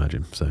 as you can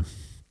imagine. So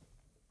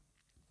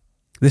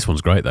this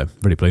one's great, though.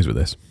 Really pleased with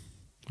this.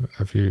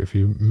 Have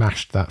you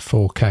mashed that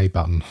 4K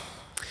button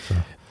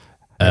for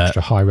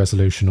extra high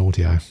resolution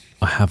audio?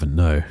 I haven't.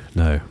 No.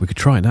 We could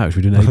try it now.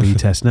 Should we do an A/B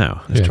test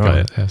now? Let's try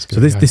it. Yeah, so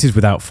this is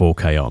without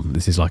 4K on.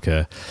 This is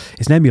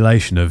it's an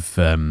emulation of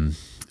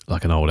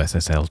like an old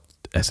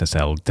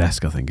SSL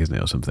desk, I think, isn't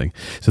it, or something.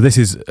 So this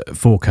is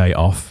 4K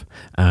off,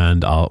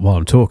 and while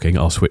I'm talking,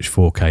 I'll switch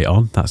 4K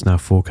on. That's now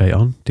 4K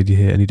on. Did you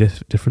hear any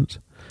difference?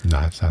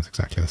 No, it sounds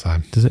exactly the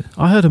same. Does it?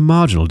 I heard a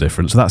marginal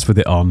difference. So that's with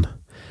it on.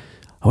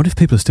 I wonder if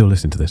people are still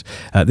listening to this.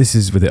 This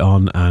is with it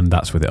on, and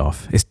that's with it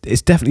off.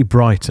 It's definitely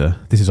brighter.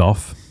 This is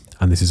off,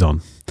 and this is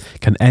on.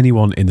 Can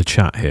anyone in the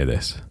chat hear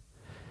this?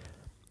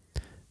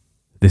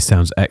 This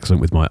sounds excellent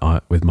with my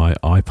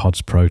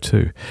iPods Pro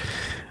 2.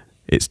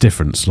 It's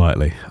different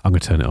slightly. I'm going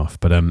to turn it off.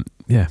 But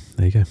yeah,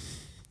 there you go.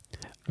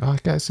 I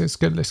guess it's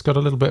good. It's got a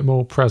little bit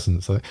more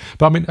presence. But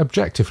I mean,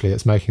 objectively,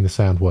 it's making the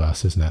sound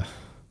worse, isn't it?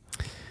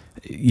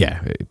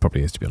 Yeah, it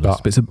probably is, to be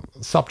honest. But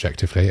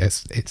subjectively,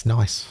 it's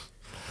nice.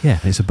 Yeah,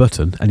 it's a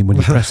button, and when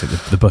you press it,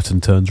 the button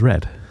turns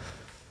red.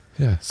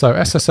 Yeah. So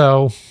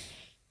SSL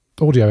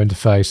audio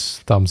interface,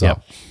 thumbs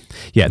up.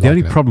 Yeah, the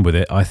only problem with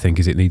it, I think,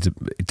 is it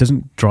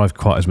doesn't drive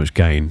quite as much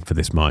gain for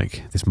this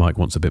mic. This mic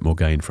wants a bit more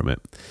gain from it.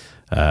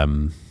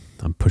 I'm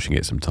pushing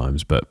it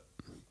sometimes, but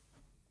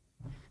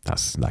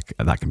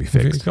that can be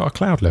fixed. You've got a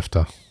cloud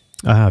lifter.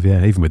 I have,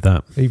 yeah. Even with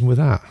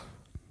that,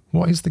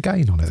 what is the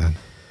gain on it then?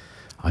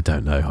 I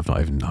don't know.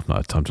 I've not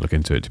had time to look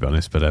into it, to be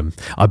honest. But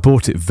I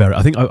bought it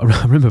I think I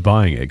remember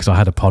buying it because I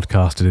had a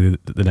podcast to do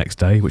the next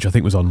day, which I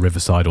think was on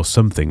Riverside or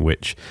something,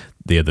 which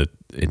the other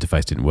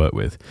interface didn't work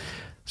with.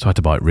 So I had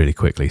to buy it really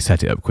quickly,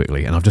 set it up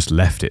quickly, and I've just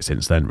left it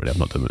since then. Really, I've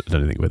not done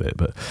anything with it,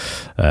 but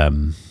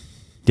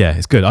yeah,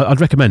 it's good.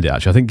 I'd recommend it,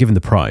 actually. I think given the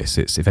price,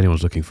 if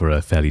anyone's looking for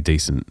a fairly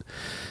decent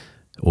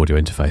audio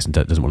interface and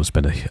doesn't want to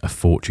spend a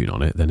fortune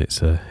on it, then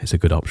it's a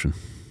good option.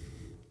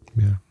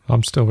 Yeah,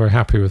 I'm still very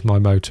happy with my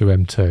Moto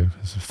M2.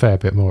 It's a fair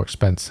bit more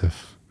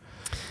expensive,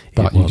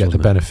 but you get the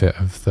benefit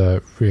of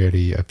the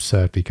really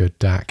absurdly good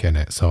DAC in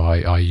it. So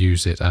I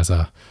use it as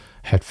a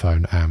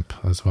headphone amp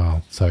as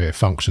well. So it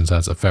functions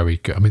as a very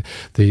good. I mean,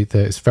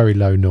 it's very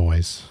low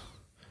noise.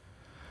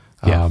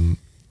 Yeah.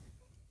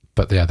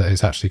 But yeah,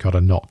 it's actually got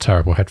a not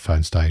terrible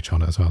headphone stage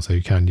on it as well. So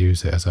you can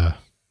use it as a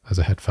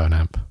headphone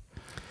amp.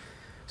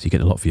 So you're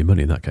getting a lot for your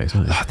money in that case,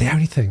 aren't you? The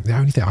only thing,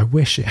 I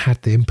wish it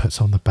had the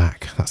inputs on the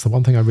back. That's the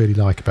one thing I really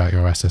like about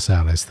your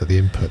SSL is that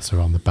the inputs are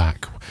on the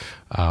back,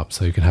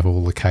 so you can have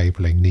all the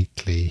cabling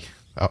neatly,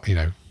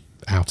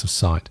 out of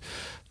sight.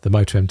 The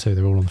Moto M2,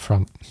 they're all on the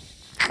front.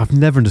 I've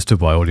never understood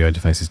why audio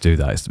interfaces do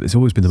that. It's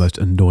always been the most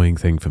annoying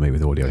thing for me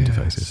with audio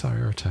interfaces. It's so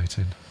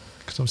irritating.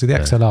 Because obviously the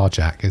XLR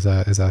jack is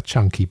a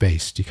chunky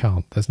beast.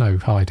 There's no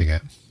hiding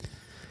it.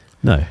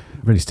 No, it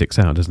really sticks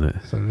out, doesn't it?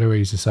 So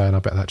Louise is saying, I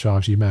bet that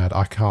drives you mad.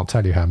 I can't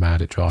tell you how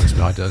mad it drives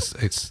me.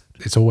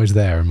 It's always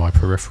there in my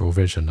peripheral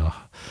vision. And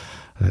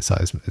it's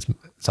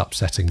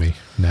upsetting me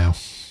now.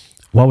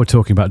 While we're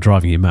talking about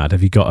driving you mad,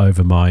 have you got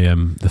over my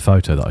the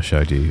photo that I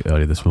showed you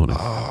earlier this morning?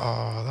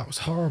 Oh, that was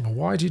horrible.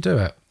 Why did you do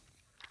it?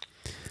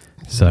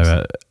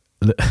 So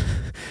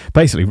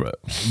basically,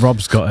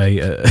 Rob's got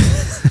a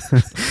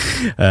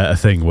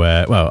thing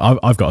where, well,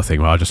 I've got a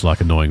thing where I just like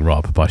annoying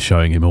Rob by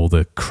showing him all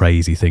the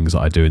crazy things that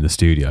I do in the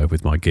studio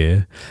with my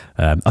gear.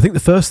 I think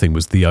the first thing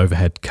was the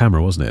overhead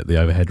camera, wasn't it? The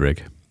overhead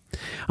rig.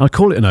 And I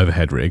call it an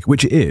overhead rig,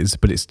 which it is,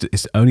 but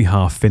it's only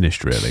half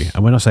finished, really.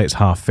 And when I say it's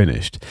half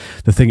finished,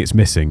 the thing it's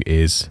missing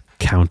is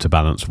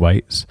counterbalance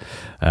weights.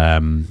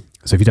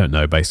 So if you don't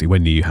know, basically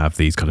when you have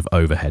these kind of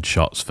overhead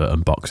shots for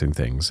unboxing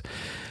things,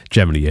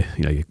 generally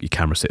your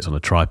camera sits on a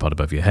tripod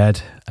above your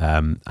head,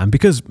 and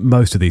because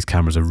most of these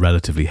cameras are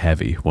relatively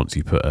heavy, once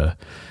you put a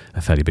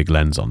fairly big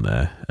lens on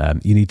there,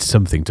 you need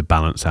something to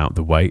balance out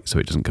the weight so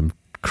it doesn't come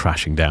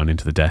crashing down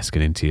into the desk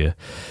and into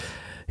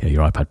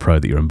your iPad Pro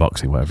that you're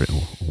unboxing, whatever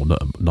or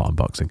not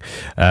unboxing.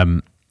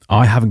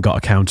 I haven't got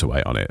a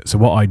counterweight on it, so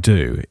what I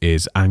do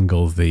is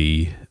angle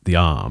the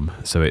arm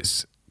so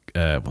it's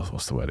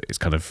what's the word? It's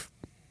kind of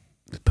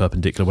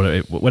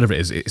perpendicular, whatever it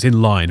is. It's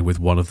in line with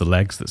one of the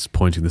legs that's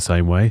pointing the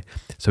same way.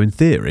 So in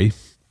theory,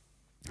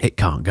 it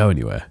can't go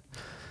anywhere.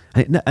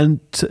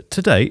 And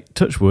to date,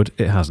 touch wood,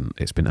 it hasn't.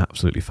 It's been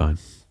absolutely fine.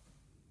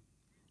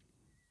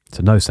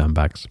 So no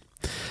sandbags.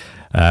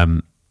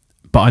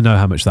 But I know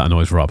how much that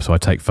annoys Rob, so I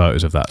take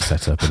photos of that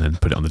setup and then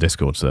put it on the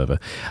Discord server.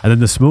 And then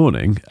this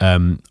morning,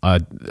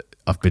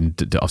 I've been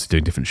obviously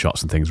doing different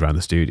shots and things around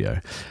the studio.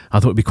 I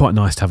thought it'd be quite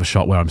nice to have a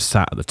shot where I'm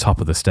sat at the top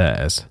of the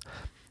stairs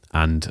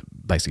and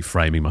basically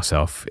framing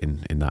myself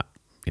in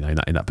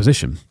that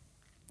position.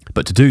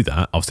 But to do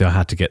that, obviously I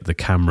had to get the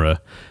camera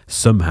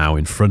somehow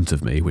in front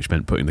of me, which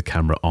meant putting the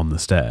camera on the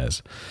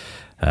stairs.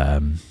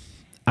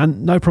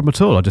 And no problem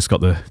at all. I just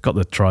got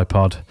the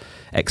tripod,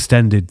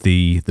 extended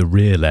the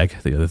rear leg,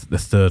 the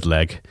third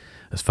leg,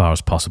 as far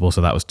as possible.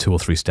 So that was 2 or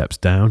 3 steps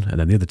down, and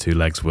then the other 2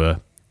 legs were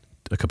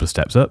a couple of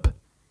steps up.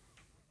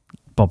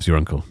 Bob's your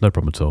uncle, no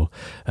problem at all.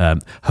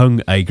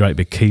 Hung a great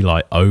big key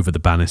light over the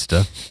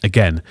banister,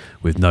 again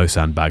with no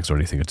sandbags or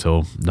anything at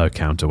all, no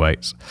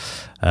counterweights,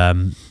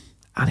 and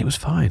it was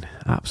fine,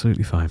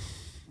 absolutely fine.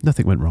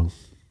 Nothing went wrong.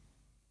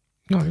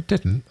 No, it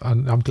didn't,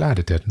 and I'm glad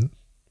it didn't.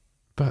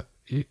 But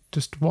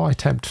why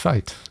tempt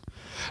fate?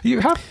 You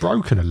have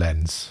broken a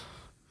lens.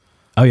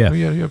 Oh yeah,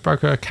 you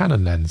broke a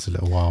Canon lens a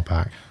little while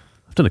back.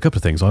 I've done a couple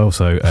of things. I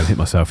also hit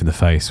myself in the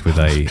face with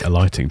a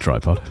lighting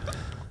tripod.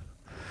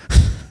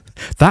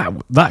 That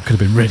could have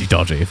been really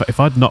dodgy. If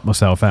I'd knocked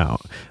myself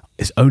out,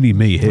 it's only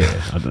me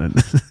here. I don't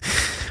know.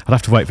 I'd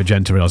have to wait for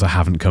Jen to realise I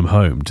haven't come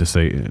home to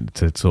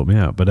sort me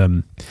out. But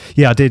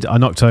yeah, I did. I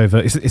knocked over.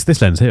 It's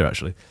this lens here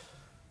actually.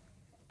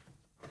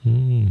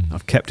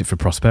 I've kept it for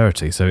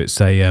prosperity. So it's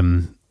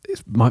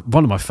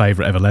one of my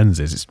favourite ever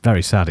lenses. It's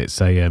very sad.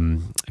 It's a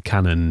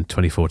Canon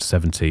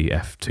 24-70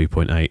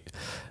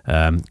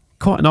 f2.8.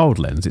 Quite an old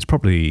lens. It's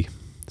probably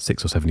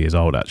 6 or 7 years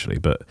old actually,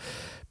 but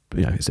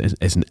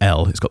it's an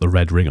L. It's got the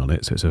red ring on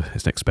it, so it's an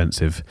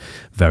expensive,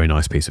 very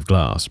nice piece of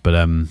glass. But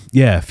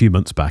yeah, a few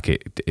months back,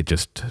 it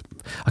just,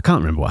 I can't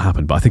remember what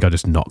happened, but I think I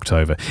just knocked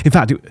over. In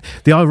fact,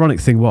 the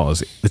ironic thing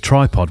was the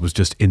tripod was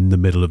just in the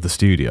middle of the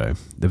studio.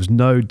 There was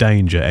no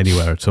danger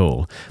anywhere at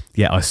all.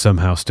 Yet I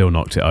somehow still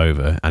knocked it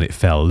over, and it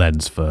fell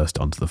lens first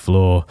onto the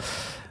floor.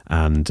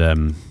 And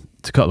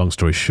to cut a long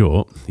story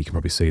short, you can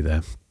probably see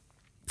there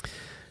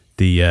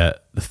the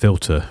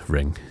filter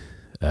ring.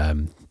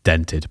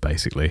 Dented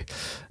basically,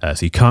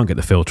 so you can't get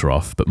the filter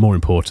off, but more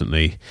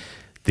importantly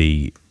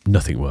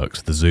nothing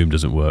works. The zoom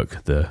doesn't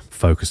work, the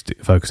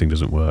focusing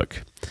doesn't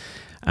work,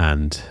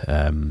 and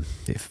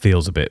it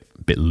feels a bit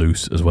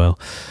loose as well.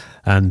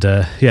 And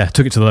yeah,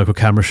 took it to the local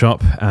camera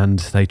shop and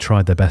they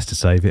tried their best to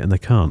save it, and they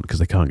can't because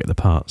they can't get the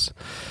parts,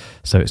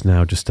 so it's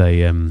now just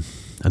an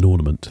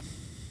ornament,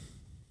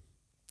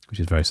 which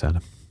is very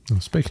sad. Well,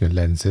 speaking of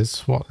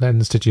lenses, what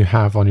lens did you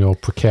have on your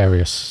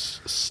precarious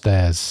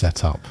stairs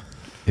setup?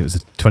 It was a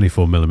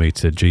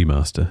 24mm G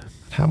Master.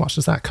 How much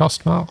does that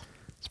cost, Mark?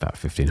 It's about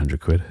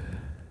 1,500 quid.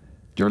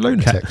 You're a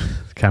lunatic.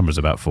 The camera's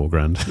about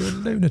 $4,000. You're a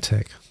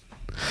lunatic.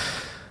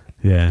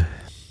 Yeah,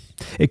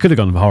 it could have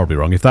gone horribly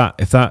wrong if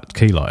that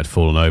key light had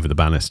fallen over the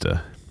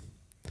banister.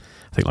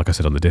 I think, like I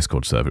said on the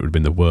Discord server, it would have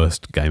been the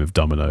worst game of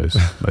dominoes,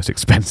 most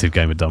expensive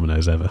game of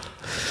dominoes ever.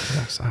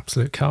 That's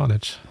absolute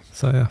carnage.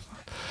 So yeah.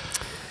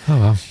 Oh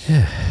well.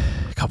 Yeah.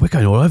 God, we're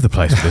going all over the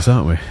place with this,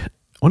 aren't we?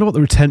 I wonder what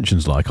the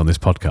retention's like on this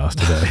podcast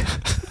today.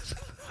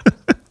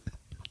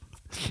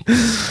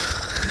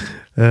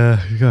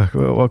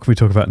 What can we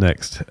talk about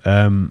next?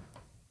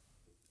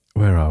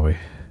 Where are we?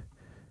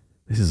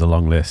 This is a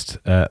long list.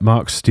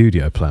 Mark's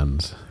studio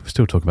plans. We're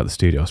still talking about the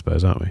studio, I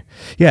suppose, aren't we?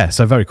 Yeah,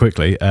 so very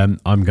quickly, I'm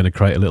going to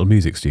create a little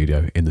music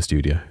studio in the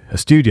studio. A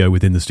studio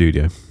within the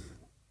studio.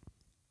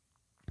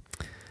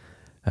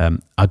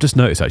 I just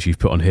noticed actually you've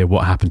put on here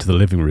what happened to the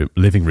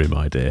living room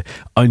idea.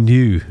 I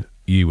knew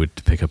you would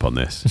pick up on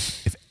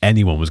this. If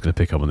anyone was going to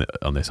pick up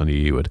on this, I knew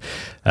you would.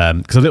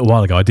 Because a little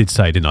while ago I did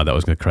say, didn't I, that I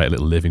was going to create a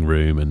little living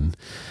room and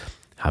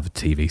have a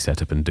TV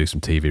set up and do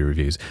some TV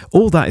reviews.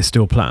 All that is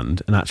still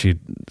planned, and actually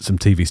some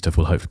TV stuff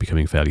will hopefully be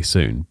coming fairly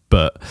soon.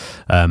 But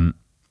at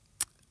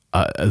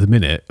the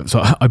minute,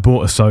 so I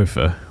bought a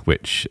sofa,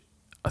 which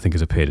I think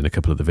has appeared in a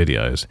couple of the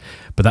videos,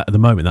 but at the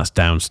moment that's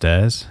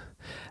downstairs,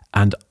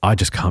 and I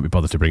just can't be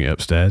bothered to bring it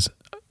upstairs.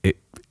 It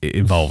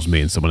involves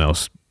me and someone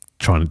else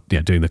trying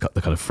to, doing the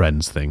kind of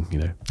Friends thing,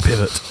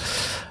 pivot.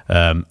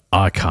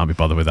 I can't be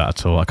bothered with that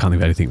at all. I can't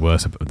think of anything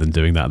worse than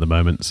doing that at the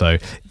moment. So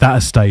that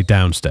has stayed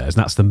downstairs,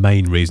 and that's the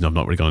main reason I've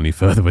not really gone any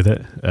further with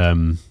it.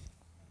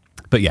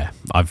 But yeah,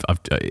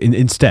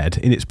 instead,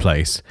 in its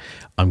place,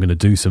 I'm going to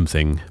do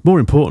something more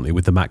importantly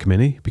with the Mac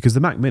Mini, because the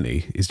Mac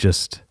Mini is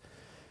just,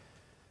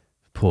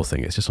 poor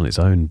thing, it's just on its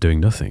own doing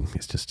nothing.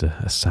 It's just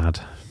a sad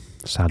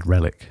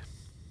relic.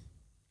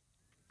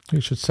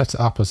 You should set it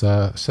up as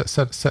a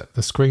set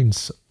the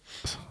screens,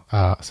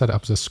 set it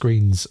up as a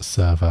screens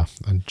server,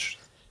 and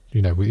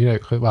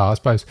well, I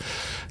suppose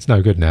it's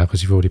no good now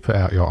because you've already put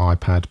out your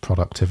iPad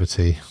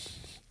productivity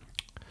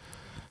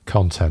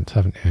content,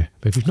 haven't you?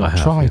 But if you've not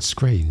tried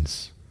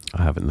screens,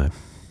 I haven't, no.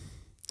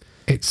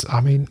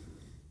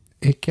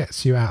 It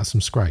gets you out of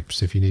some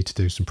scrapes if you need to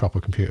do some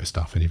proper computer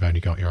stuff and you've only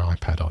got your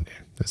iPad on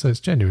you. So it's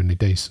genuinely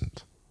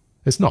decent.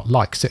 It's not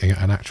like sitting at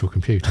an actual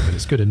computer, but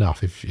it's good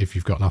enough if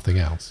you've got nothing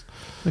else.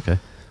 Okay.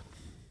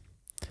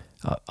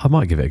 I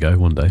might give it a go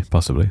one day,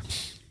 possibly.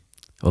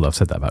 Although I've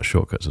said that about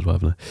shortcuts as well,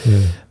 haven't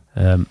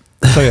I?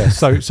 Yeah.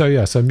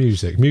 So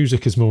music.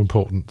 Music is more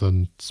important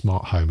than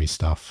smart homey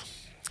stuff.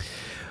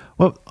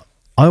 Well,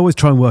 I always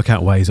try and work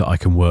out ways that I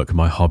can work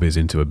my hobbies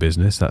into a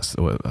business. That's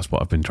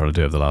what I've been trying to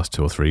do over the last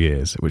 2 or 3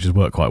 years, which has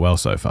worked quite well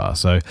so far.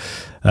 So,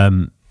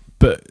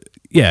 but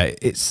yeah,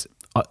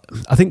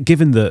 I think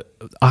given that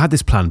I had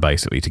this plan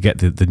basically to get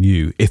the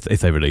new, if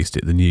they released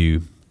it, the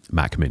new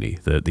Mac Mini,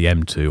 the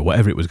M2 or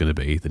whatever it was going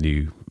to be, the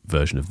new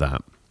version of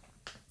that,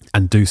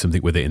 and do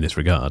something with it in this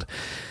regard.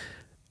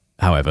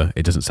 However,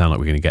 it doesn't sound like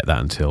we're going to get that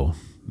until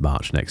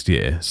March next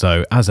year.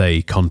 So as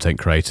a content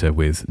creator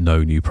with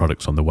no new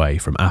products on the way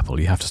from Apple,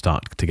 you have to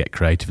start to get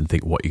creative and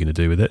think what you're going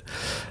to do with it,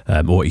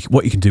 or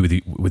what you can do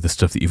with the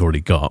stuff that you've already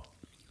got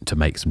to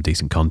make some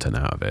decent content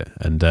out of it.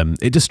 And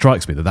it just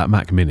strikes me that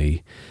Mac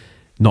Mini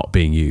not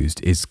being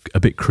used is a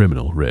bit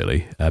criminal,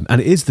 really. And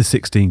it is the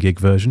 16 gig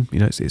version.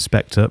 It's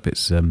spec'd up.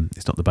 It's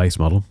not the base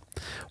model.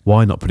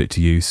 Why not put it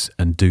to use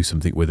and do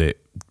something with it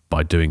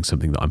by doing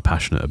something that I'm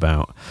passionate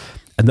about?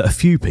 And that a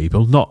few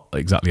people, not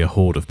exactly a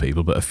horde of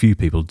people, but a few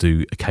people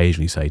do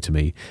occasionally say to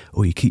me,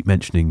 "Oh, you keep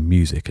mentioning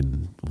music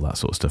and all that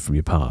sort of stuff from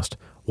your past.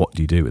 What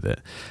do you do with it?"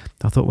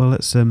 I thought, well,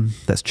 let's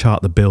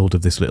chart the build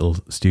of this little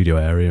studio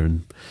area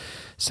and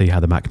see how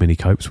the Mac Mini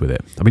copes with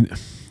it. I mean,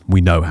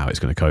 we know how it's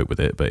going to cope with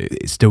it, but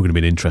it's still going to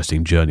be an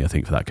interesting journey, I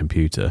think, for that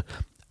computer.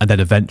 And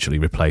then eventually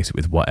replace it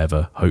with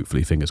whatever,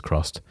 hopefully, fingers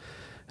crossed,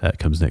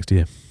 comes next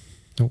year.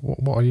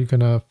 What are you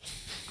going to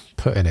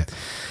put in it?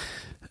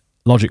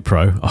 Logic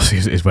Pro,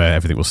 obviously, is where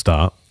everything will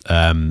start.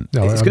 Are you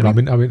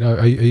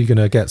going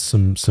to get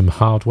some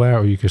hardware, or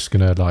are you just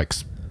going to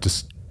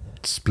just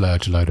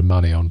splurge a load of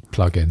money on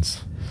plugins?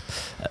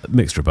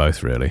 Mixture of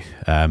both, really.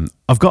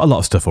 I've got a lot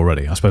of stuff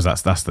already. I suppose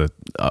that's the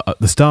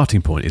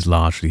starting point is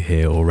largely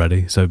here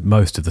already. So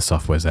most of the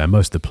software's there,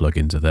 most of the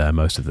plugins are there,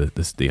 most of the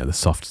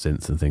soft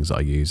synths and things that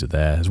I use are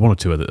there. There's one or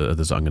two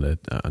others that I'm going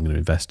to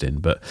invest in,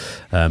 but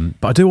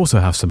I do also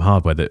have some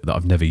hardware that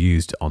I've never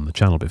used on the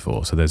channel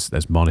before. So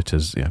there's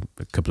monitors, a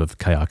couple of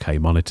KRK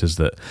monitors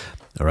that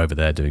are over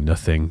there doing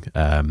nothing.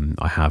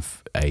 I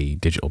have a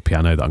digital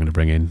piano that I'm going to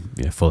bring in,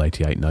 full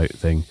 88 note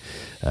thing,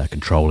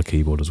 controller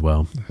keyboard as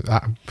well.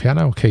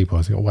 Piano or keyboard?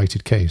 Has it got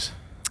weighted keys?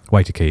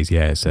 Weighted keys,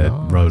 yeah. It's a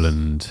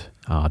Roland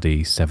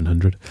RD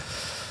 700.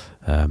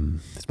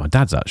 It's my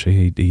dad's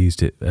actually. He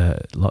used it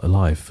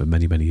live for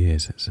many, many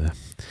years. It's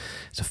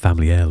a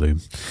family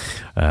heirloom.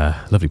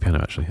 Lovely piano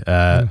actually.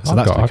 I've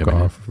got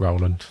a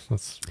Roland.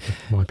 That's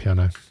my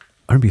piano.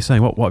 I remember you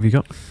saying, what have you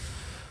got?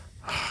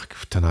 I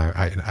don't know.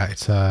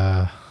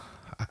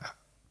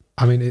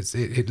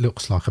 It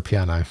looks like a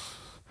piano.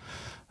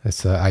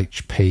 It's a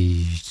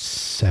HP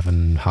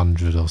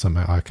 700 or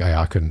something. I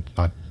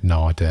had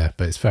no idea,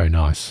 but it's very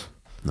nice.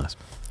 Nice.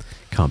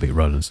 Can't beat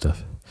Roland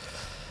stuff.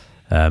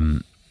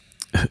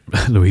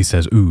 Louise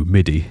says, "Ooh,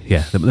 MIDI."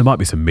 Yeah, there might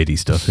be some MIDI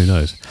stuff. Who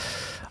knows?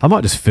 I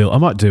might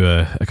do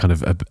a kind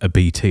of a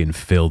BT and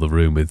fill the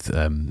room with,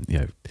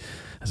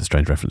 that's a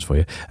strange reference for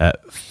you.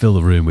 Fill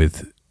the room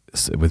with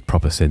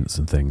proper synths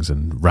and things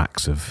and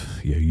racks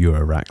of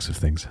Euro racks of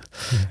things.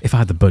 Yeah. If I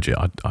had the budget,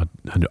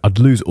 I'd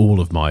lose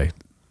all of my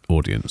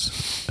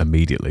audience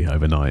immediately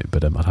overnight,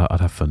 but I'd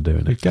have fun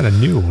doing it. You'd get a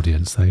new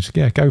audience though.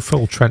 Yeah, go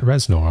full Trent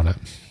Reznor on it.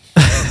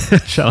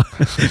 Shall I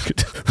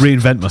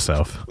reinvent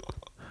myself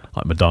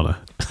like Madonna?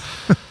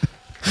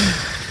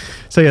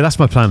 So yeah, that's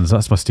my plans.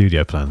 That's my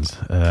studio plans.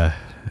 Have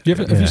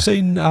you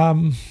seen? Are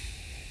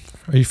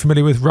you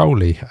familiar with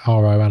Roli?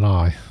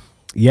 RONI?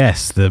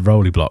 Yes, the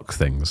Roli block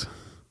things.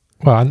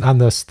 Well,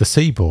 and the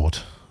Seaboard.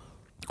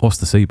 What's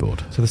the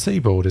Seaboard? So the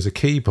Seaboard is a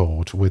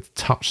keyboard with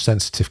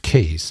touch-sensitive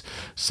keys,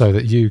 so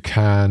that you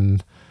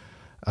can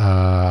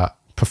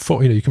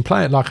perform. You can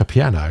play it like a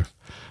piano,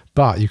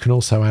 but you can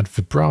also add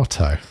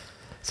vibrato,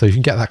 so you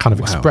can get that kind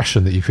of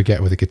expression that you could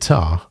get with a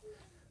guitar,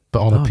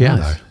 but on a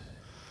piano. Nice.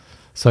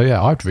 So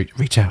yeah, I'd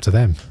reach out to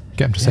them,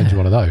 get them to send you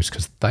one of those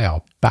because they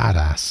are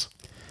badass.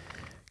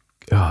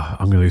 Oh,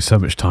 I'm going to lose so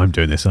much time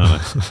doing this, aren't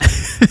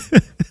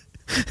I?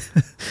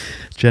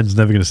 Jen's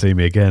never going to see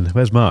me again.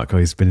 Where's Mark? Oh,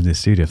 he's been in the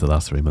studio for the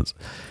last 3 months.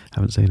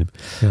 Haven't seen him.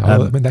 Yeah,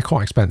 I mean, they're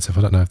quite expensive.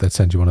 I don't know if they'd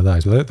send you one of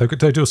those. But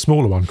they do a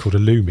smaller one called a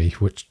Lumi,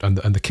 which and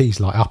the keys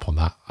light up on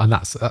that, and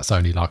that's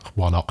only like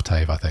 1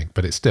 octave, I think.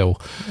 But it's still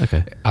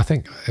Okay. I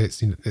think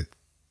it's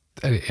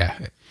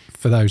yeah.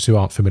 For those who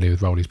aren't familiar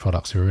with Rolly's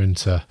products, who are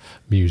into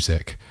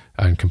music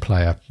and can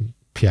play a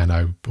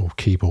piano or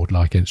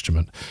keyboard-like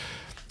instrument,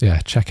 yeah,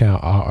 check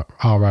out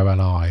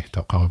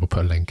roli.com. We'll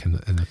put a link in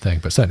the thing.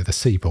 But certainly the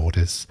Seaboard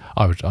is.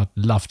 I'd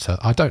love to.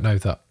 I don't know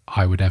that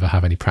I would ever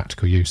have any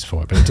practical use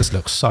for it, but it just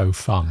looks so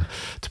fun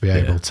to be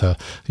able to,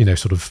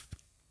 sort of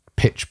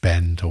pitch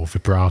bend or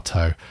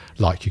vibrato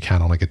like you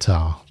can on a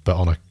guitar, but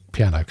on a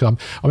piano. Because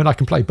I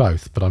can play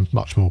both, but I'm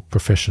much more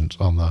proficient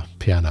on the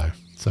piano.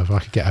 So if I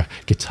could get a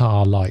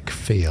guitar-like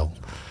feel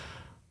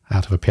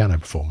out of a piano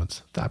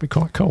performance, that'd be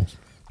quite cool.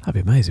 That'd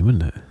be amazing,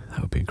 wouldn't it? That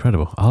would be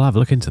incredible. I'll have a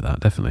look into that,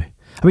 definitely.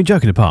 I mean,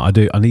 joking apart,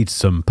 I need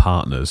some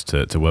partners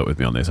to work with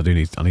me on this.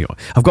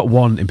 I've got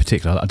one in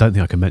particular. I don't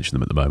think I can mention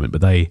them at the moment,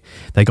 but they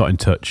got in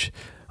touch,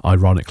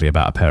 ironically,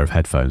 about a pair of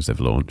headphones they've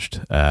launched.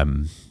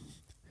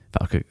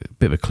 Like a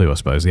bit of a clue, I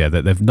suppose. Yeah,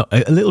 they've not,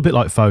 a little bit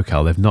like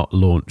Focal. They've not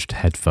launched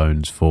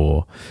headphones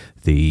for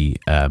the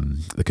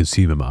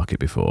consumer market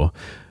before.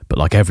 But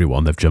like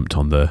everyone, they've jumped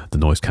on the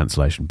noise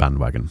cancellation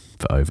bandwagon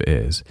for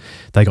over-ears.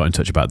 They got in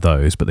touch about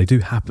those, but they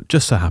do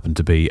just so happen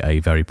to be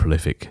a very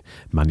prolific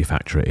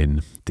manufacturer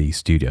in the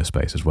studio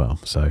space as well.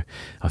 So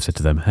I've said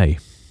to them, hey,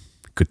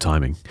 good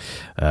timing.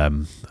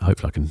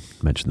 Hopefully I can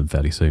mention them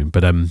fairly soon.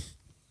 But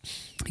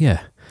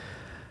yeah,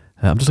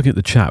 I'm just looking at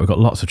the chat. We've got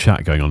lots of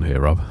chat going on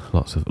here, Rob.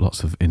 Lots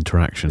of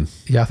interaction.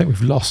 Yeah, I think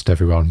we've lost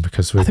everyone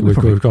because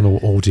we've gone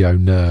all audio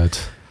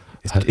nerd.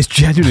 It's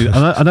genuinely. And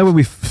I know when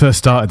we first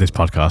started this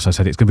podcast, I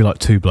said it's going to be like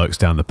two blokes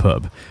down the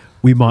pub.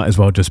 We might as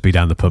well just be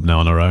down the pub now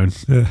on our own.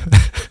 Yeah.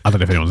 I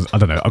don't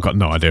know. I've got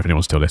no idea if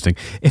anyone's still listening.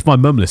 If my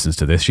mum listens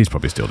to this, she's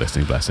probably still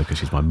listening. Bless her, because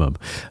she's my mum.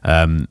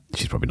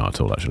 She's probably not at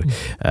all, actually.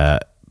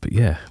 But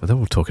yeah, they're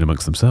all talking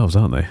amongst themselves,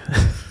 aren't they?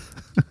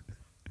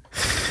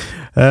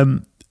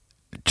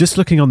 Just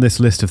looking on this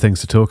list of things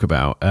to talk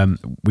about,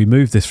 we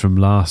moved this from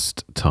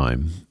last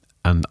time,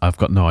 and I've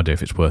got no idea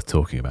if it's worth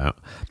talking about.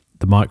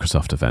 The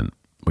Microsoft event,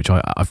 which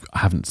I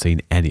haven't seen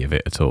any of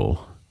it at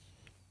all.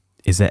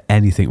 Is there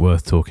anything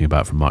worth talking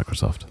about from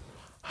Microsoft?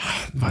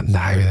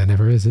 No, there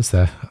never is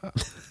there?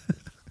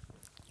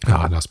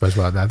 I suppose.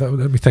 Well,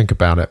 let me think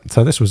about it.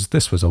 So this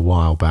was a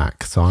while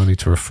back, so I need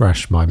to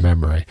refresh my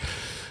memory.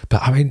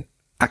 But I mean,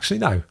 actually,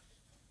 no.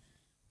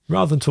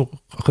 Rather than talk,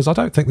 because I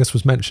don't think this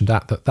was mentioned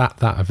at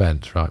that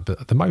event, right?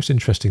 But the most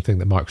interesting thing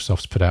that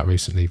Microsoft's put out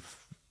recently,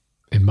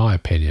 in my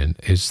opinion,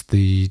 is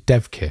the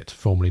dev kit,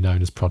 formerly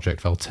known as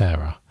Project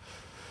Volterra.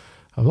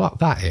 And what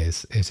that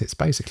is it's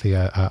basically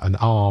an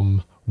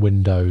ARM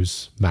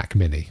Windows Mac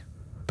Mini,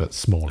 but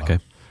smaller. Okay.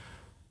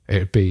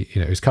 It'd be,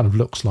 it kind of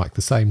looks like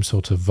the same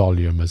sort of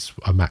volume as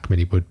a Mac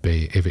Mini would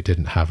be if it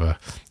didn't have a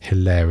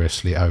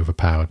hilariously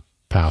overpowered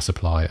power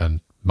supply and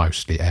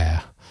mostly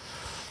air.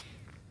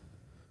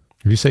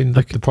 Have you seen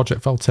the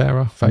Project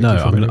Volterra? No,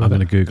 I'm going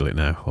to Google it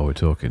now while we're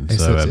talking.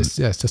 It's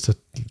just a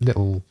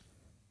little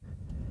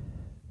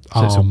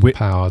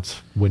ARM-powered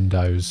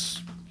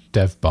Windows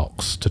dev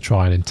box to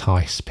try and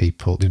entice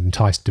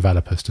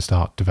developers to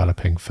start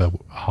developing for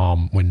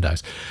ARM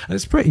Windows. And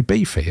it's pretty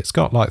beefy. It's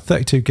got like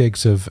 32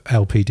 gigs of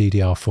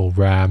LPDDR4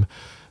 RAM,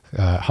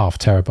 half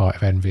terabyte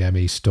of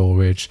NVMe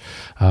storage,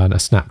 and a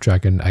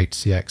Snapdragon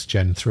 8CX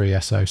Gen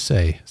 3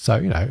 SoC. So,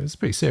 it's a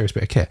pretty serious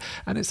bit of kit.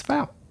 And it's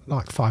about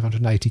like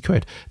 580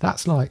 quid.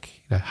 That's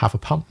like half a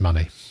pump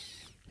money.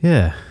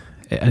 Yeah.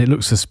 And it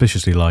looks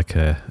suspiciously like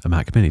a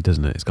Mac Mini,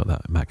 doesn't it? It's got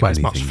that Mac Mini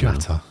thing.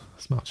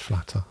 It's much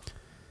flatter.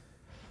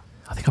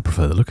 I think I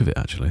prefer the look of it,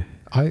 actually.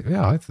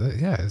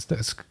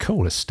 It's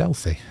cool. It's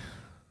stealthy,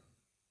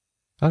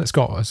 and it's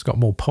got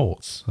more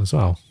ports as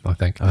well, I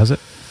think. Has it?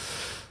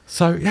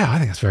 So yeah, I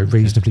think it's a very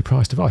reasonably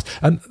priced device.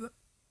 And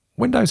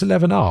Windows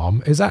 11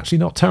 ARM is actually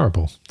not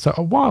terrible. So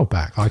a while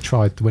back, I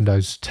tried the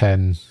Windows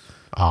 10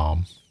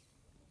 ARM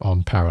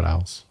on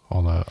Parallels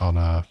on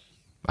a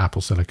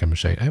Apple Silicon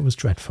machine. It was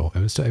dreadful. It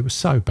was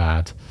so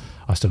bad.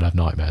 I still have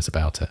nightmares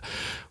about it.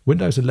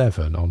 Windows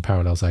 11 on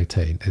Parallels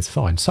 18 is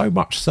fine. So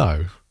much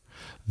so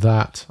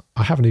that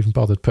I haven't even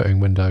bothered putting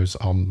Windows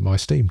on my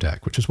Steam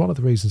Deck, which is one of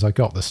the reasons I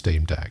got the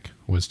Steam Deck,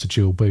 was to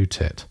dual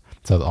boot it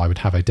so that I would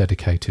have a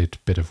dedicated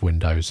bit of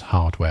Windows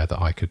hardware that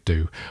I could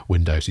do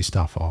Windowsy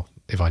stuff on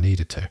if I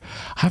needed to.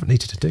 I haven't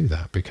needed to do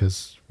that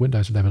because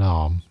Windows 11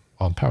 ARM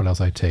on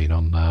Parallels 18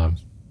 on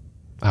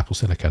Apple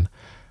Silicon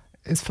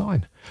is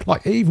fine.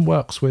 Like, it even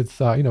works with,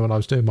 when I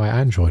was doing my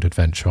Android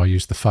adventure, I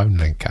used the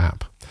PhoneLink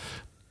app.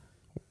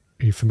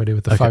 Are you familiar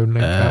with the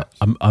PhoneLink app?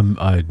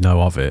 I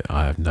know of it.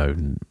 I have not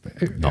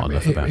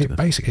enough about it. It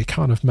basically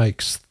kind of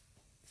makes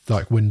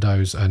like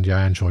Windows and your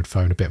Android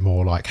phone a bit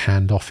more like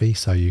handoffy,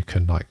 so you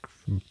can like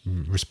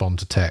respond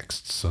to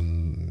texts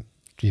and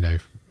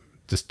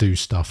just do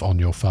stuff on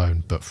your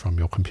phone, but from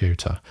your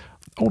computer.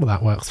 All of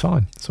that works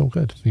fine. It's all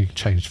good. You can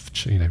change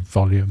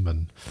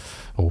volume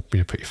or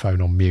put your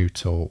phone on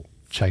mute or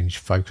change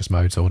focus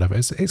modes or whatever.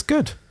 It's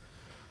good.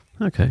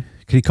 Okay.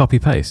 Can you copy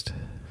paste?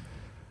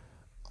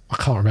 I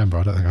can't remember.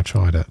 I don't think I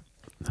tried it.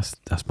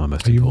 That's my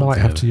most. You important might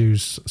thing have ever. to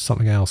use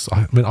something else.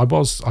 I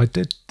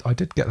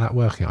did get that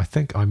working. I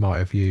think I might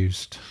have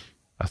used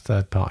a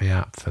third-party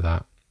app for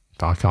that,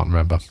 but I can't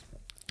remember.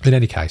 In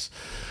any case,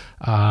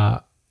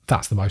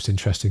 that's the most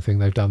interesting thing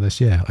they've done this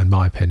year, in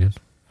my opinion.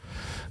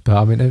 But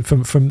I mean,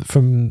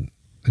 from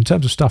in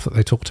terms of stuff that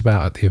they talked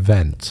about at the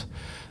event,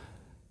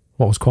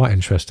 what was quite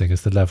interesting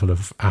is the level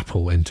of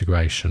Apple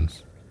integration.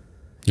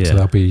 Yeah. So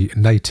there'll be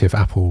native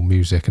Apple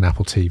Music and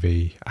Apple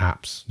TV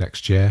apps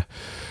next year.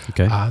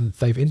 Okay. And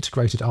they've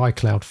integrated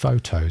iCloud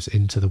Photos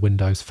into the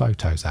Windows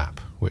Photos app,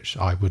 which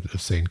I wouldn't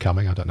have seen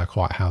coming. I don't know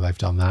quite how they've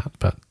done that,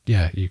 but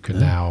yeah, you can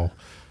now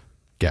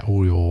get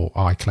all your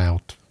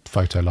iCloud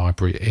photo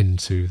library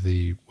into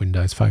the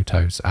Windows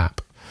Photos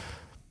app,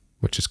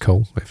 which is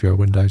cool if you're a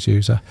Windows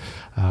user.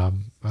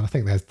 And I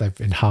think they've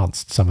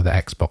enhanced some of the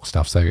Xbox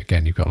stuff. So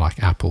again, you've got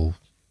like Apple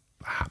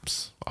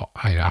apps,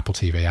 Apple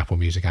TV, Apple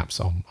Music apps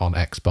on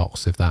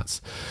Xbox, if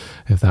that's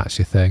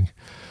your thing.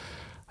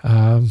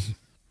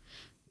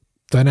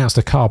 They announced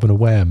a carbon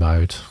aware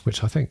mode,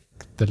 which I think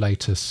the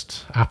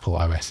latest Apple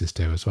OSs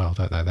do as well,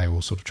 don't they? They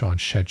all sort of try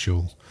and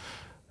schedule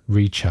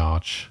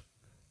recharge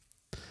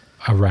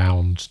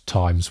around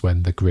times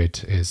when the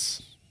grid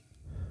is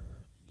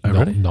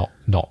not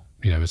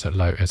is at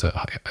low,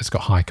 it's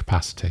got high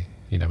capacity.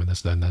 When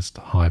there's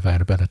high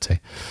availability.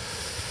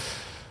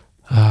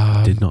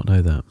 Did not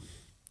know that.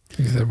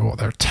 There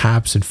are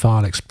tabs in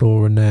File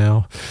Explorer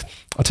now.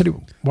 I'll tell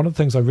you, one of the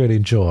things I really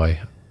enjoy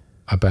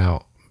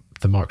about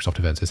the Microsoft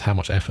events is how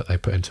much effort they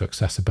put into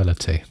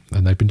accessibility,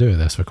 and they've been doing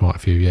this for quite a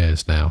few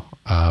years now.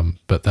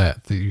 But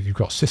you've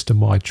got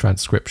system-wide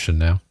transcription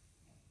now,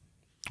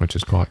 which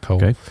is quite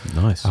cool. Okay,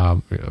 nice.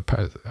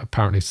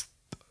 Apparently,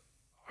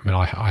 I mean,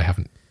 I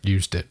haven't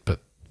used it, but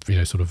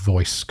sort of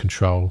voice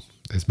control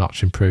is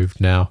much improved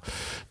now.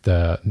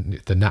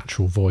 The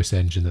natural voice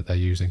engine that they're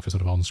using for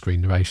sort of on-screen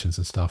narrations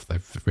and stuff,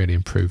 they've really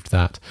improved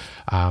that.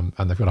 And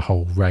they've got a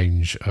whole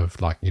range of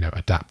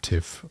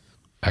adaptive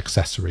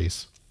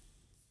accessories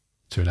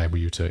to enable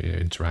you to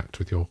interact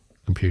with your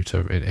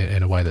computer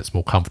in a way that's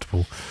more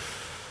comfortable.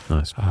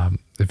 Nice.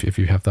 If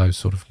you have those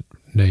sort of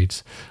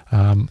needs.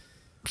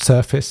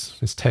 Surface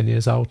is 10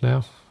 years old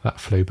now. That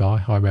flew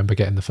by. I remember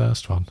getting the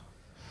first one.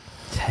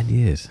 10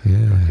 years.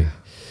 Yeah. Okay.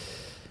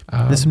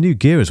 There's some new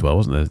gear as well,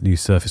 wasn't there? New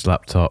Surface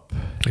laptop.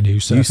 A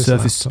new Surface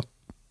laptop.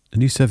 A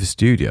new Surface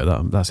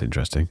Studio. That's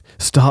interesting.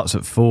 Starts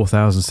at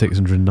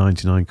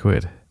 4,699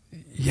 quid.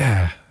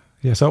 Yeah.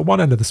 Yeah. So at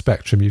one end of the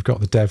spectrum, you've got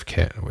the dev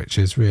kit, which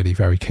is really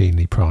very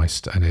keenly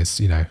priced and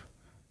is,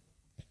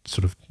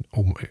 sort of.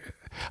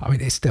 I mean,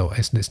 it's still.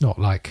 It's not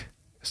like.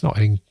 It's not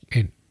in.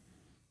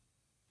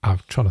 I'm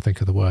trying to think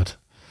of the word.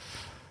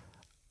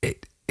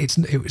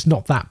 It's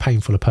not that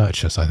painful a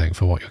purchase, I think,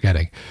 for what you're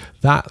getting.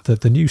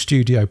 The new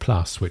Studio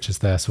Plus, which is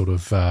their sort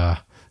of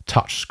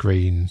touch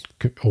screen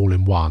all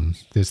in one.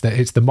 It's the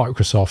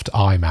Microsoft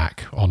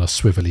iMac on a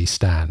swivelly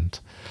stand.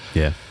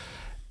 Yeah,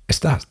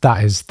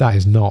 that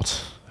is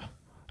not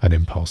an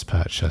impulse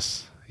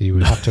purchase. You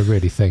would have to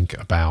really think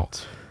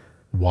about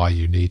why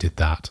you needed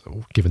that,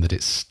 given that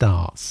it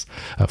starts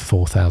at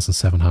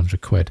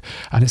 4,700 quid,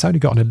 and it's only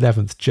got an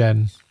 11th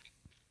gen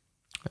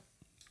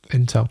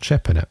Intel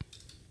chip in it.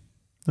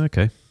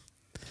 Okay.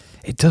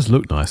 It does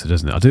look nicer,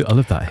 doesn't it? I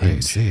love that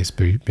hinge.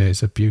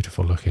 It's a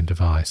beautiful looking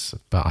device,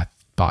 but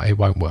it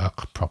won't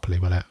work properly,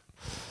 will it?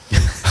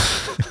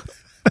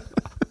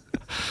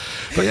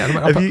 But yeah,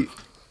 have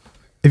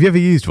you ever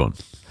used one?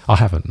 I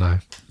haven't. No.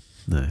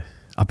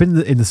 I've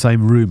been in the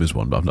same room as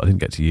one, but I didn't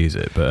get to use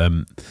it. But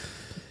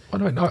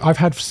I've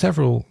had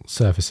several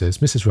Surfaces.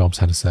 Mrs. Robs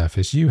had a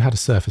Surface. You had a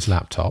Surface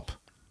laptop.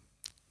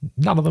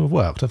 None of them have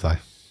worked, have they?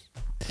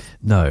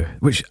 No,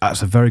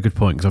 that's a very good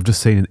point, because I've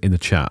just seen in the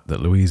chat that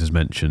Louise has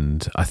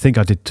mentioned, I think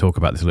I did talk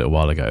about this a little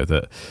while ago,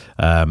 that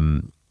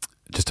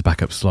just to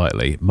back up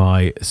slightly,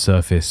 my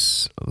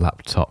Surface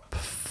Laptop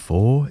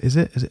 4, is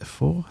it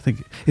 4? I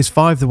think is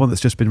 5 the one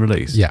that's just been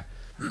released? Yeah.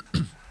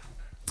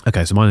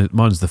 Okay, so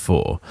mine's the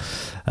 4.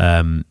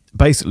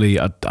 Basically,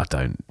 I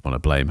don't want to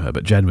blame her,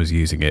 but Jen was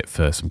using it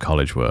for some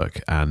college work,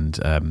 and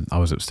I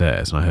was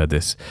upstairs and I heard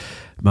this,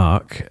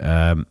 Mark,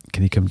 can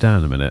you come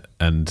down a minute?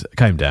 And I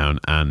came down,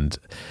 and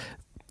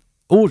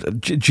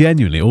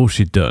genuinely all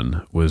she'd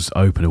done was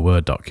open a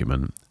Word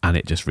document and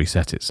it just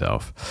reset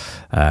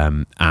itself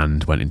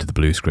and went into the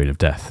blue screen of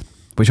death,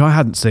 which I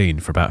hadn't seen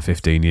for about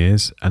 15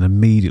 years. And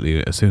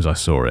immediately, as soon as I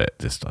saw it,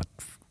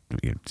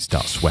 you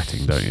start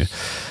sweating, don't you?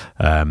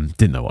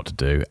 Didn't know what to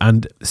do.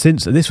 And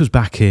this was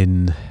back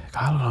in,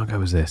 how long ago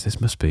was this?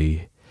 This must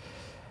be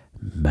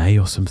May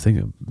or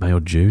something, May or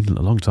June,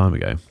 a long time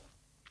ago.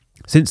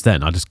 Since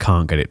then, I just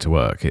can't get it to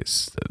work.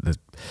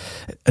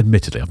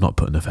 Admittedly, I've not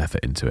put enough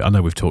effort into it. I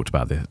know we've talked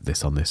about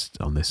this on this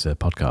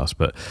podcast,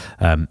 but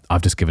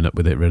I've just given up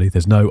with it. Really,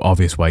 there's no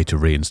obvious way to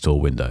reinstall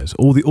Windows.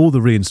 All the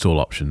reinstall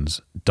options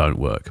don't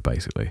work,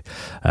 basically.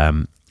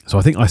 So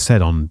I think I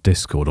said on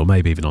Discord, or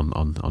maybe even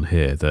on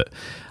here, that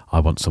I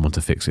want someone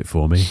to fix it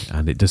for me,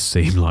 and it does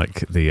seem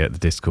like the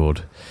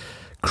Discord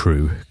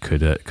crew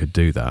could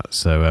do that.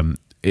 So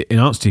in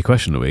answer to your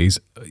question, Louise,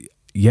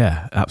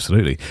 yeah,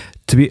 absolutely.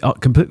 To be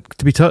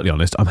totally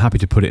honest, I'm happy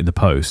to put it in the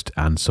post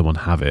and someone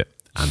have it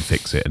and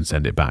fix it and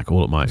send it back,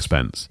 all at my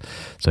expense.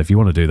 So if you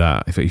want to do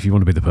that, if you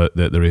want to be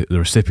the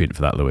recipient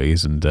for that,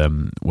 Louise, and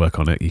work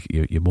on it,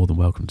 you're more than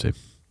welcome to.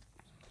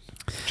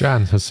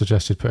 Jan has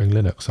suggested putting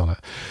Linux on it.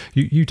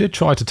 You did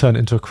try to turn it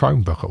into a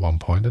Chromebook at one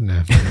point, didn't you?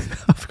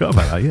 I forgot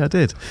about that. Yeah, I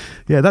did.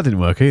 Yeah, that didn't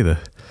work either.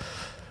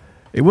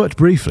 It worked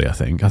briefly, I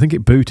think. I think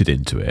it booted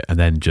into it and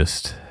then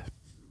just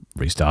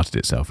restarted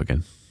itself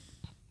again.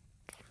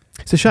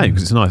 It's a shame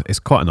because it's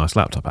quite a nice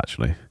laptop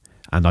actually,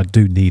 and I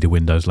do need a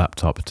Windows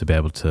laptop to be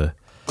able to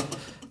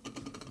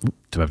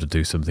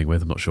do something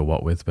with. I'm not sure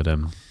what with, but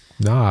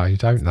no, you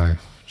don't know.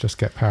 Just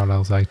get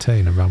Parallels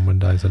 18 and run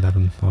Windows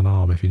 11 on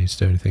ARM if you need to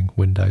do anything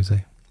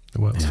Windowsy. It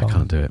works fine. I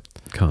can't do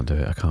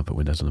it. I can't put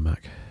Windows on a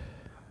Mac.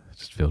 It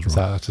just feels wrong.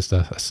 That's just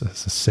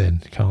a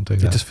sin. You can't do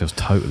that. It just feels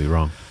totally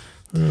wrong.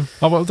 Yeah.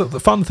 Oh, well, the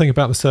fun thing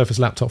about the Surface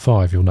Laptop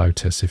 5, you'll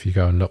notice if you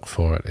go and look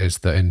for it, is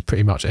that in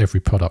pretty much every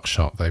product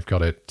shop, they've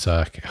got it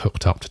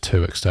hooked up to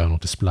 2 external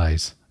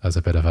displays as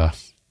a bit of a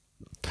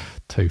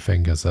 2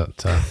 fingers at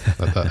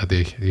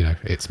the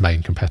its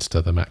main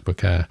competitor, the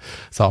MacBook Air.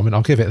 So I mean,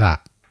 I'll give it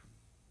that.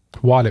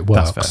 While it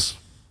works,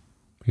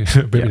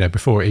 but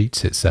before it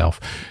eats itself,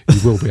 you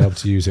will be able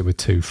to use it with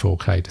 2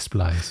 4K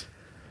displays.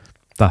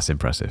 That's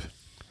impressive.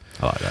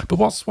 I like that. But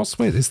what's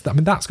weird is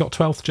that's got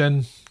 12th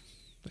gen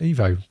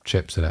Evo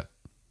chips in it,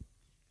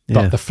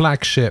 but the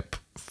flagship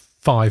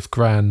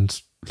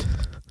 $5,000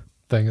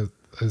 thing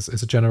is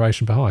a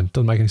generation behind.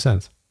 Doesn't make any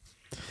sense.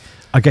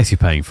 I guess you're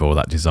paying for all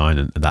that design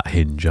and that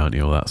hinge, aren't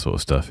you? All that sort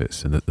of stuff.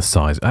 It's and the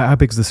size. How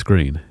big's the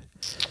screen?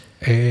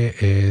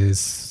 It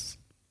is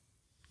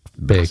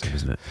big, massive,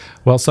 isn't it?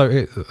 Well, so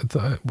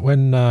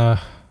when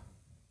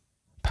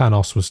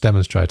Panos was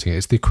demonstrating it,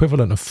 it's the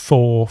equivalent of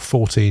 4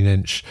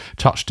 14-inch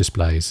touch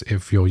displays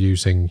if you're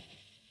using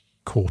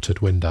quartered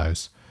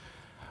Windows.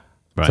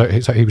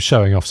 Right. So he was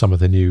showing off some of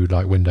the new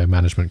window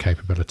management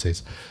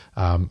capabilities,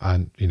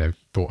 and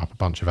brought up a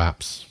bunch of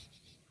apps,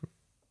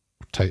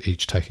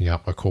 each taking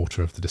up a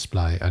quarter of the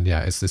display. And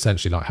yeah, it's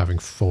essentially like having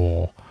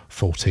 4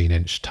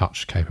 14-inch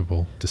touch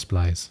capable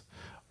displays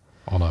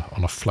on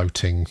a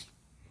floating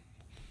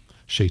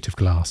sheet of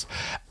glass.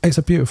 It's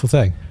a beautiful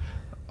thing.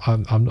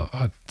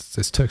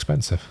 It's too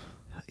expensive.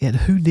 Yeah, and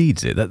who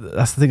needs it?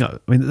 That's the thing. I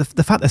mean,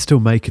 the fact they're still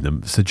making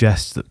them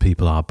suggests that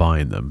people are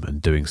buying them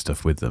and doing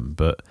stuff with them,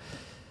 but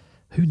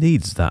who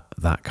needs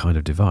that kind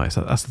of device?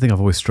 That's the thing I've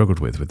always struggled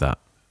with that,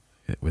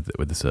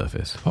 with the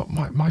Surface. Well,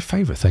 my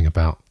favourite thing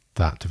about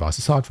that device,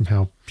 aside from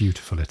how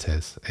beautiful it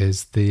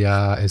is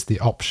the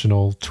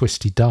optional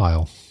twisty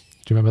dial.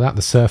 Do you remember that?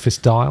 The Surface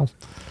dial?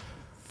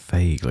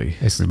 Vaguely.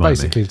 It's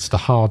basically it's the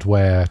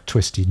hardware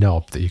twisty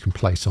knob that you can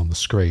place on the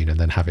screen and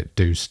then have it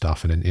do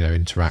stuff and then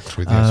interact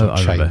with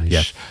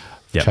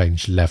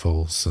change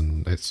levels,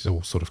 and it's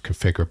all sort of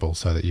configurable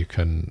so that you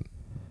can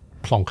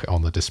plonk it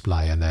on the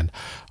display and then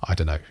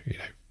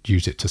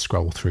use it to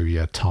scroll through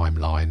your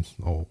timeline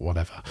or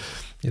whatever.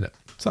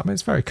 So I mean,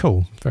 it's very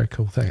cool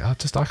thing. I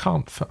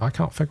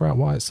can't figure out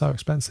why it's so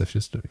expensive.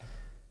 Just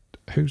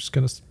who's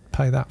going to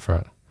pay that for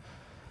it?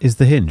 Is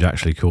the hinge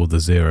actually called the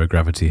Zero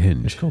Gravity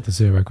Hinge? It's called the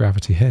Zero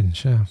Gravity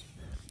Hinge, yeah.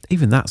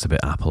 Even that's a bit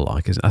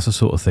Apple-like, isn't it? That's the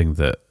sort of thing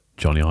that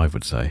Johnny Ive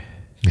would say.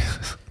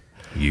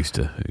 He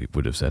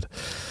would have said.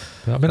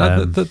 I mean,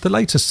 the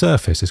latest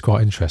Surface is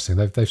quite interesting.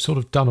 They've sort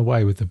of done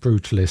away with the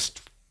brutalist,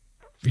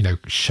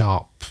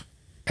 sharp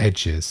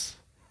edges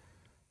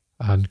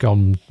and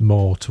gone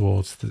more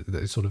towards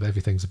the sort of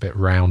everything's a bit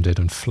rounded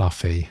and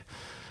fluffy.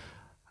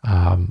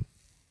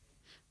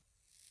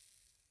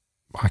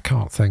 I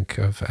can't think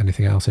of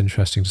anything else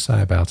interesting to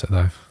say about it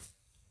though.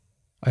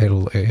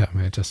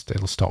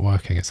 It'll stop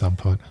working at some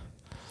point.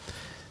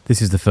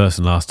 This is the first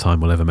and last time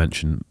we'll ever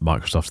mention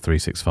Microsoft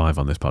 365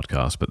 on this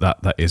podcast, but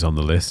that is on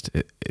the list.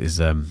 It is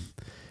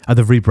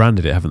they've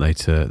rebranded it, haven't they?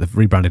 They've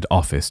rebranded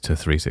Office to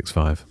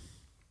 365.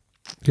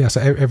 Yeah, so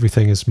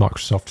everything is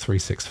Microsoft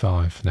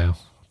 365 now,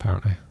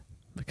 apparently.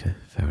 Okay,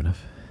 fair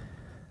enough.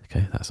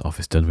 Okay, that's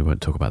Office done. We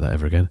won't talk about that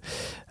ever again.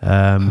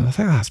 I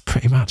think that's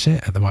pretty much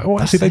it at the moment. Oh,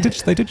 actually,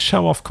 they did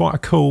show off quite a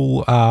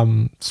cool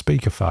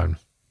speakerphone.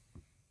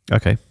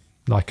 Okay,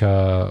 like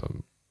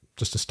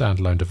just a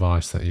standalone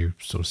device that you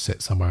sort of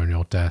sit somewhere on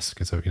your desk.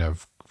 It's a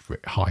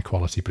high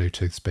quality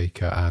Bluetooth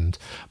speaker and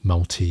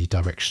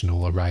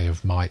multi-directional array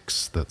of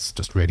mics. That's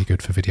just really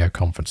good for video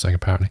conferencing,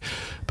 apparently.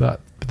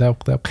 But they'll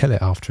kill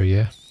it after a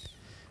year.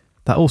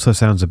 That also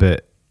sounds a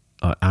bit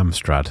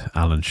Amstrad,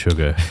 Alan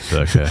Sugar,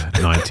 circa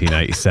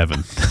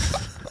 1987.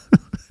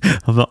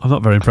 I'm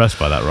not very impressed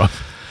by that, Rob.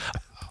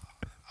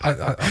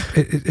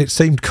 It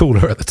seemed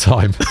cooler at the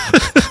time.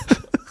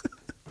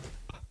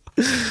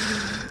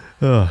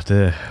 Oh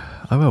dear.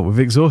 Oh well, we've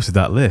exhausted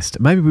that list.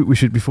 Maybe we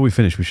should, before we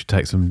finish, we should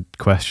take some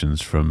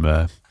questions from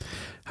how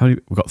many?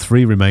 We've got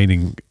 3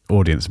 remaining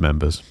audience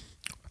members.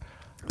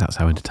 That's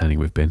how entertaining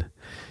we've been.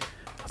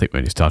 I think we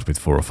only started with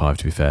 4 or 5,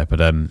 to be fair.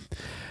 But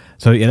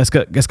So yeah, let's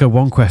go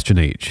one question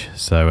each.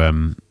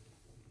 So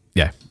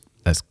yeah,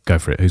 let's go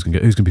for it. Who's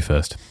gonna be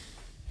first?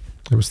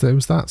 It was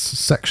that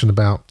section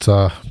about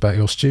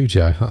your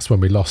studio. That's when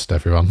we lost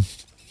everyone.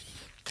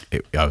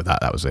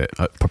 That was it.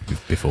 Probably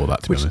before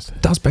that, to be honest.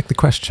 Does beg the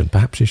question.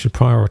 Perhaps you should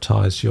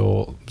prioritise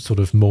your sort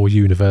of more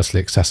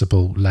universally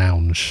accessible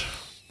lounge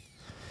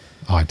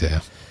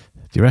idea.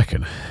 Do you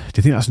reckon? Do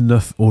you think that's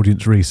enough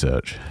audience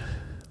research?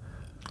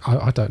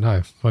 I don't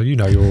know. Well, you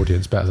know your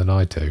audience better than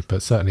I do,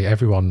 but certainly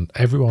everyone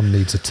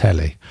needs a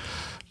telly.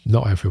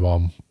 Not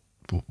everyone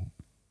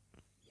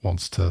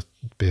wants to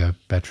be a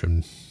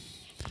bedroom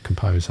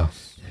composer.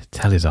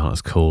 Tellies aren't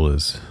as cool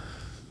as,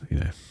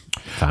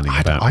 fanning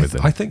about with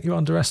them. I think you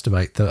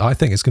underestimate that. I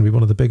think it's going to be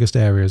one of the biggest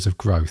areas of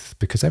growth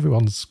because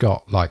everyone's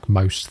got like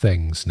most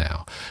things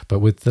now. But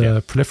with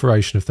the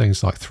proliferation of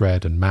things like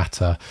Thread and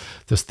Matter,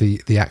 just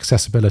the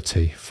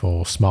accessibility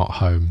for smart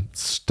home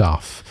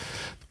stuff,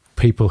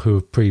 people who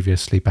have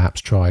previously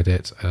perhaps tried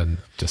it and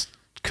just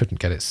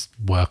couldn't get its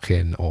work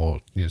in, or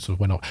sort of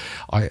went off.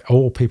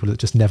 Or people that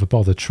just never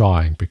bothered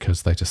trying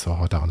because they just thought,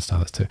 I don't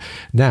understand this too.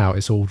 Now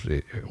it's all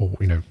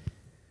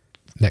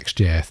next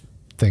year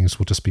things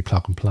will just be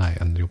plug and play,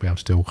 and you'll be able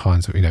to do all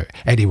kinds of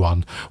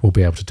anyone will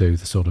be able to do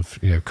the sort of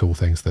cool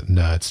things that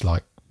nerds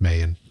like me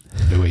and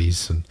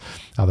Louise and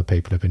other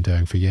people have been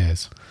doing for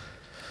years.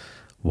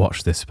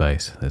 Watch this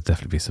space. There'll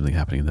definitely be something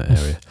happening in that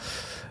area.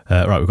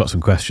 Right, we've got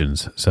some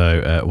questions.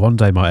 So one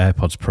day my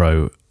AirPods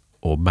Pro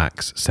or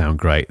Max sound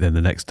great, then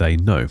the next day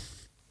no.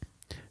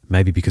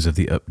 Maybe because of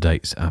the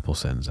updates Apple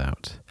sends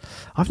out.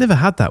 I've never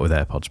had that with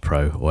AirPods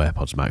Pro or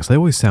AirPods Max. They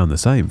always sound the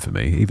same for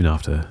me, even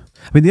after...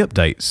 the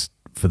updates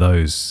for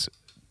those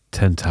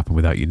tend to happen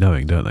without you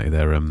knowing, don't they?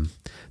 They're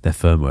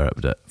firmware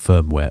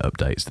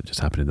updates that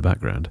just happen in the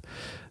background.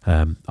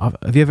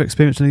 Have you ever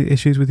experienced any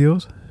issues with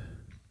yours?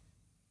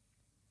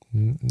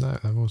 No,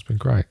 they've always been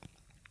great.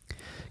 I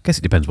guess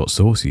it depends what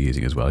source you're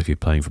using as well. If you're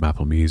playing from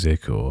Apple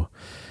Music or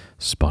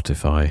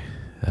Spotify,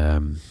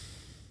 I'm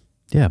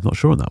not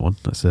sure on that one.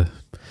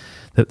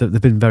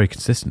 They've been very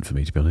consistent for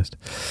me, to be honest.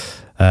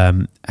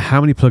 How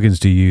many plugins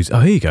do you use?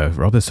 Oh, here you go,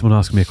 Rob. There's someone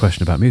asking me a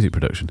question about music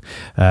production.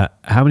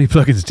 How many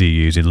plugins do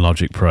you use in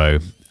Logic Pro,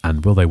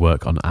 and will they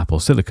work on Apple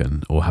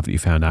Silicon, or haven't you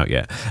found out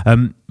yet?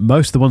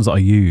 Most of the ones that I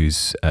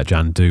use,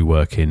 Jan, do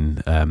work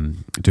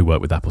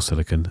with Apple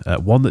Silicon.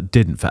 One that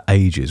didn't for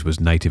ages was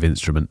Native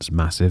Instruments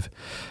Massive.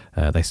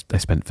 They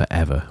spent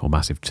forever, or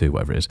Massive 2,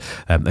 whatever it is.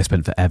 They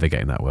spent forever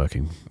getting that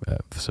working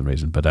for some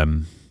reason. But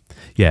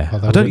yeah,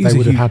 they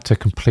would have had to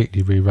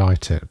completely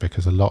rewrite it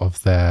because a lot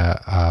of their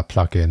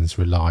plugins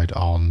relied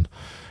on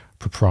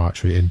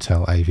proprietary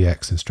Intel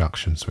AVX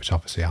instructions, which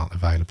obviously aren't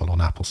available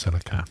on Apple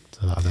Silicon.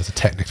 So there's a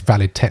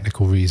valid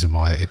technical reason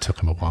why it took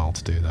them a while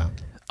to do that.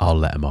 I'll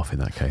let them off in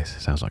that case.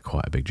 It sounds like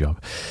quite a big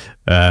job.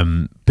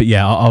 But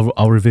yeah,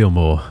 I'll reveal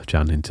more,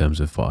 Jan, in terms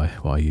of what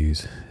I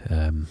use.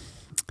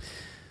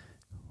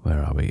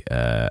 Where are we?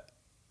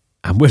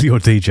 And will your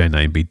DJ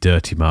name be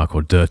Dirty Mark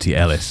or Dirty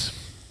Ellis?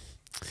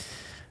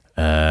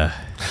 Why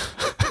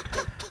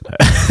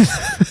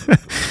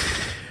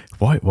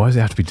does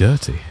it have to be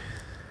dirty?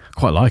 I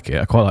quite like it.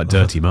 I quite like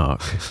Dirty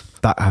Mark.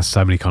 That has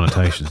so many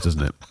connotations,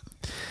 doesn't it?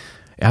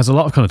 It has a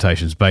lot of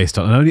connotations based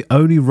on, and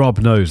only Rob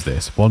knows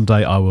this. One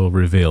day I will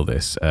reveal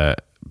this,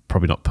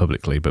 probably not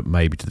publicly, but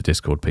maybe to the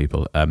Discord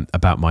people,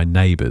 about my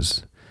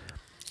neighbours.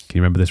 Can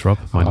you remember this, Rob?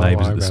 My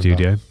neighbours at the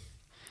studio.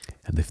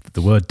 And if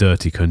the word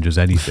dirty conjures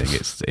anything,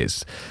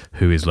 it's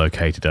who is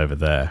located over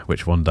there,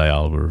 which one day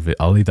I'll reveal.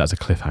 I'll leave that as a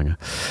cliffhanger.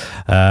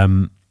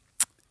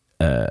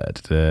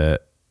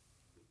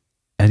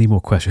 Any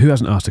more questions? Who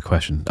hasn't asked a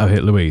question? Oh, here,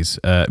 Louise.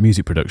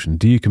 Music production.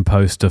 Do you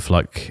compose stuff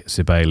like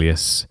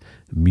Sibelius,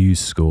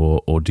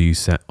 MuseScore, or do you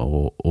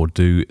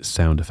do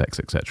sound effects,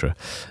 etc.?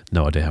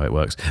 No idea how it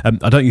works.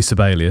 I don't use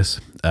Sibelius.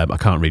 I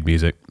can't read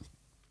music.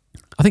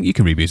 I think you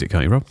can read music,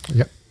 can't you, Rob?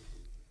 Yep.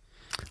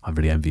 I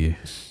really envy you.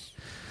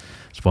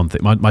 It's one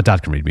thing. My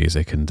dad can read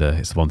music, and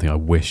it's the one thing I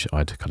wish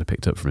I'd kind of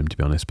picked up from him, to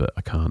be honest, but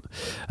I can't.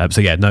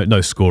 So yeah,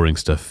 no scoring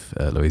stuff,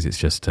 Louise. It's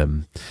just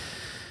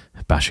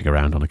bashing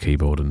around on a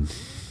keyboard and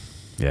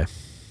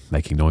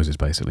making noises,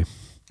 basically.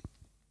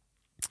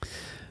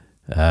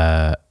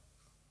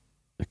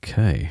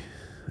 Okay.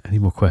 Any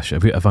more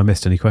questions? Have I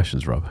missed any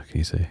questions, Rob? Can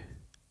you see?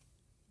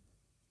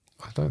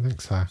 I don't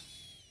think so.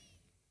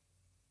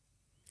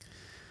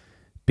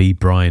 B.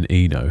 Brian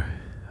Eno.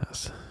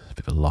 That's a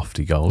bit of a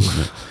lofty goal,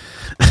 isn't it?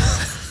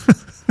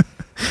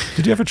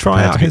 Did you ever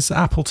try out his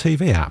Apple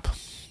TV app?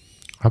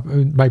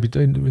 Maybe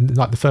in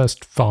like the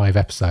first 5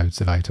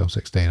 episodes of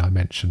 8L16, I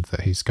mentioned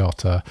that he's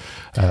got an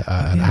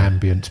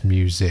ambient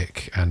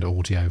music and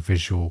audio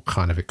visual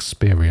kind of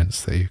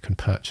experience that you can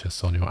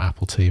purchase on your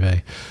Apple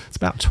TV. It's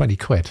about 20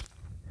 quid.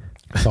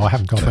 So I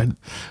haven't got it,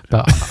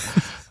 but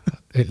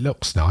it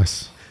looks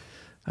nice.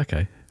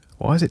 Okay.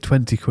 Why is it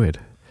 20 quid?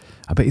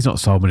 I bet he's not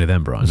sold many of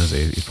them, Brian, has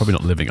he? He's probably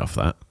not living off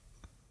that.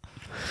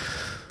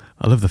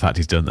 I love the fact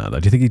he's done that, though.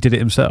 Do you think he did it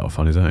himself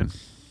on his own?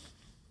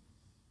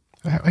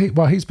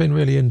 He's been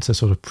really into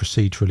sort of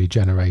procedurally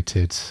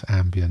generated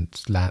ambient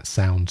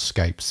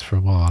soundscapes for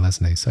a while,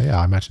 hasn't he? So yeah,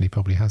 I imagine he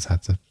probably has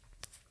had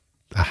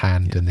a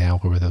hand in the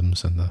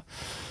algorithms and the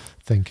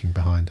thinking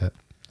behind it.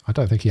 I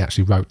don't think he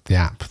actually wrote the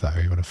app, though.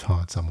 He would have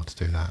hired someone to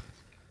do that.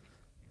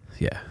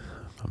 Yeah,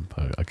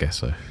 I guess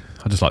so.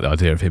 I just like the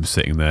idea of him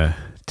sitting there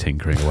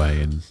tinkering away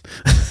in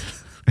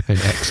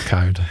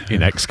Xcode.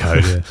 In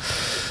Xcode,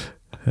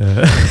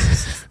 yeah.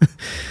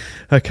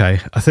 Okay,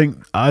 I think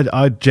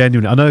I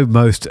genuinely, I know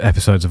most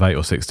episodes of 8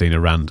 or 16 are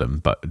random,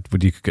 but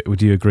would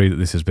you agree that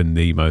this has been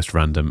the most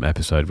random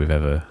episode we've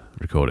ever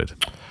recorded?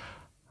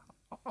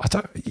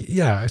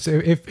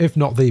 If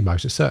not the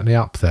most, it's certainly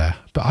up there.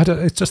 But I don't.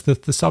 It's just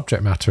that the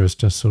subject matter has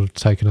just sort of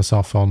taken us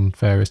off on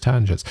various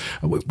tangents.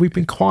 We've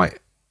been quite,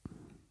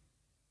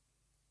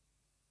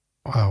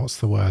 well, what's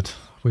the word?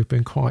 We've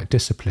been quite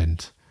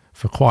disciplined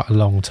for quite a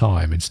long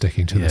time in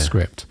sticking to the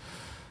script.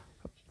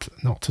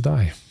 Not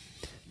today.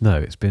 No,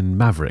 it's been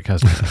maverick,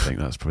 hasn't it? I think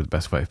that's probably the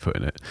best way of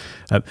putting it.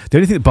 The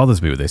only thing that bothers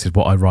me with this is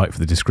what I write for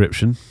the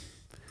description.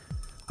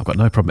 I've got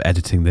no problem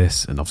editing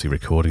this and obviously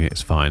recording it,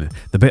 it's fine.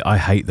 The bit I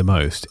hate the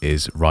most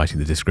is writing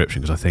the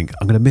description, because I think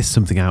I'm going to miss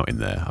something out in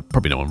there.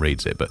 Probably no one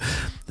reads it, but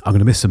I'm going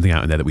to miss something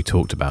out in there that we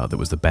talked about that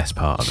was the best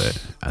part of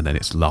it, and then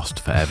it's lost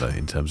forever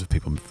in terms of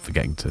people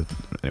forgetting to...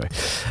 Anyway,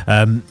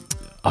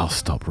 I'll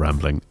stop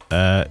rambling.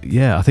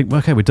 I think,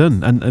 okay, we're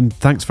done. And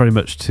thanks very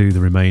much to the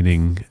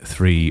remaining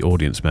 3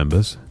 audience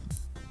members.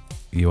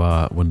 You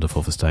are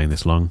wonderful for staying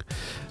this long.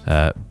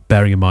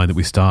 Bearing in mind that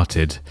we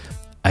started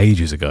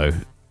ages ago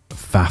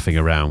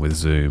faffing around with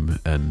Zoom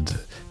and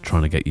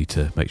trying to get you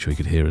to make sure you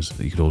could hear us,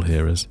 that you could all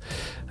hear us.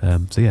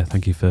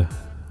 Thank you for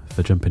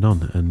jumping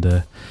on.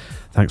 And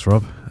thanks,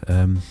 Rob.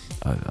 I'm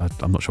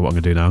not sure what I'm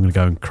going to do now. I'm going to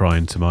go and cry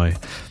into my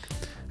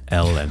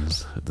L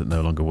lens that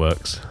no longer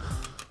works.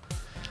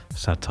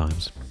 Sad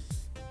times.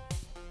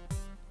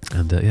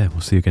 And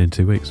we'll see you again in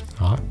 2 weeks.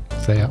 All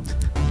right. See ya.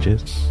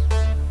 Cheers.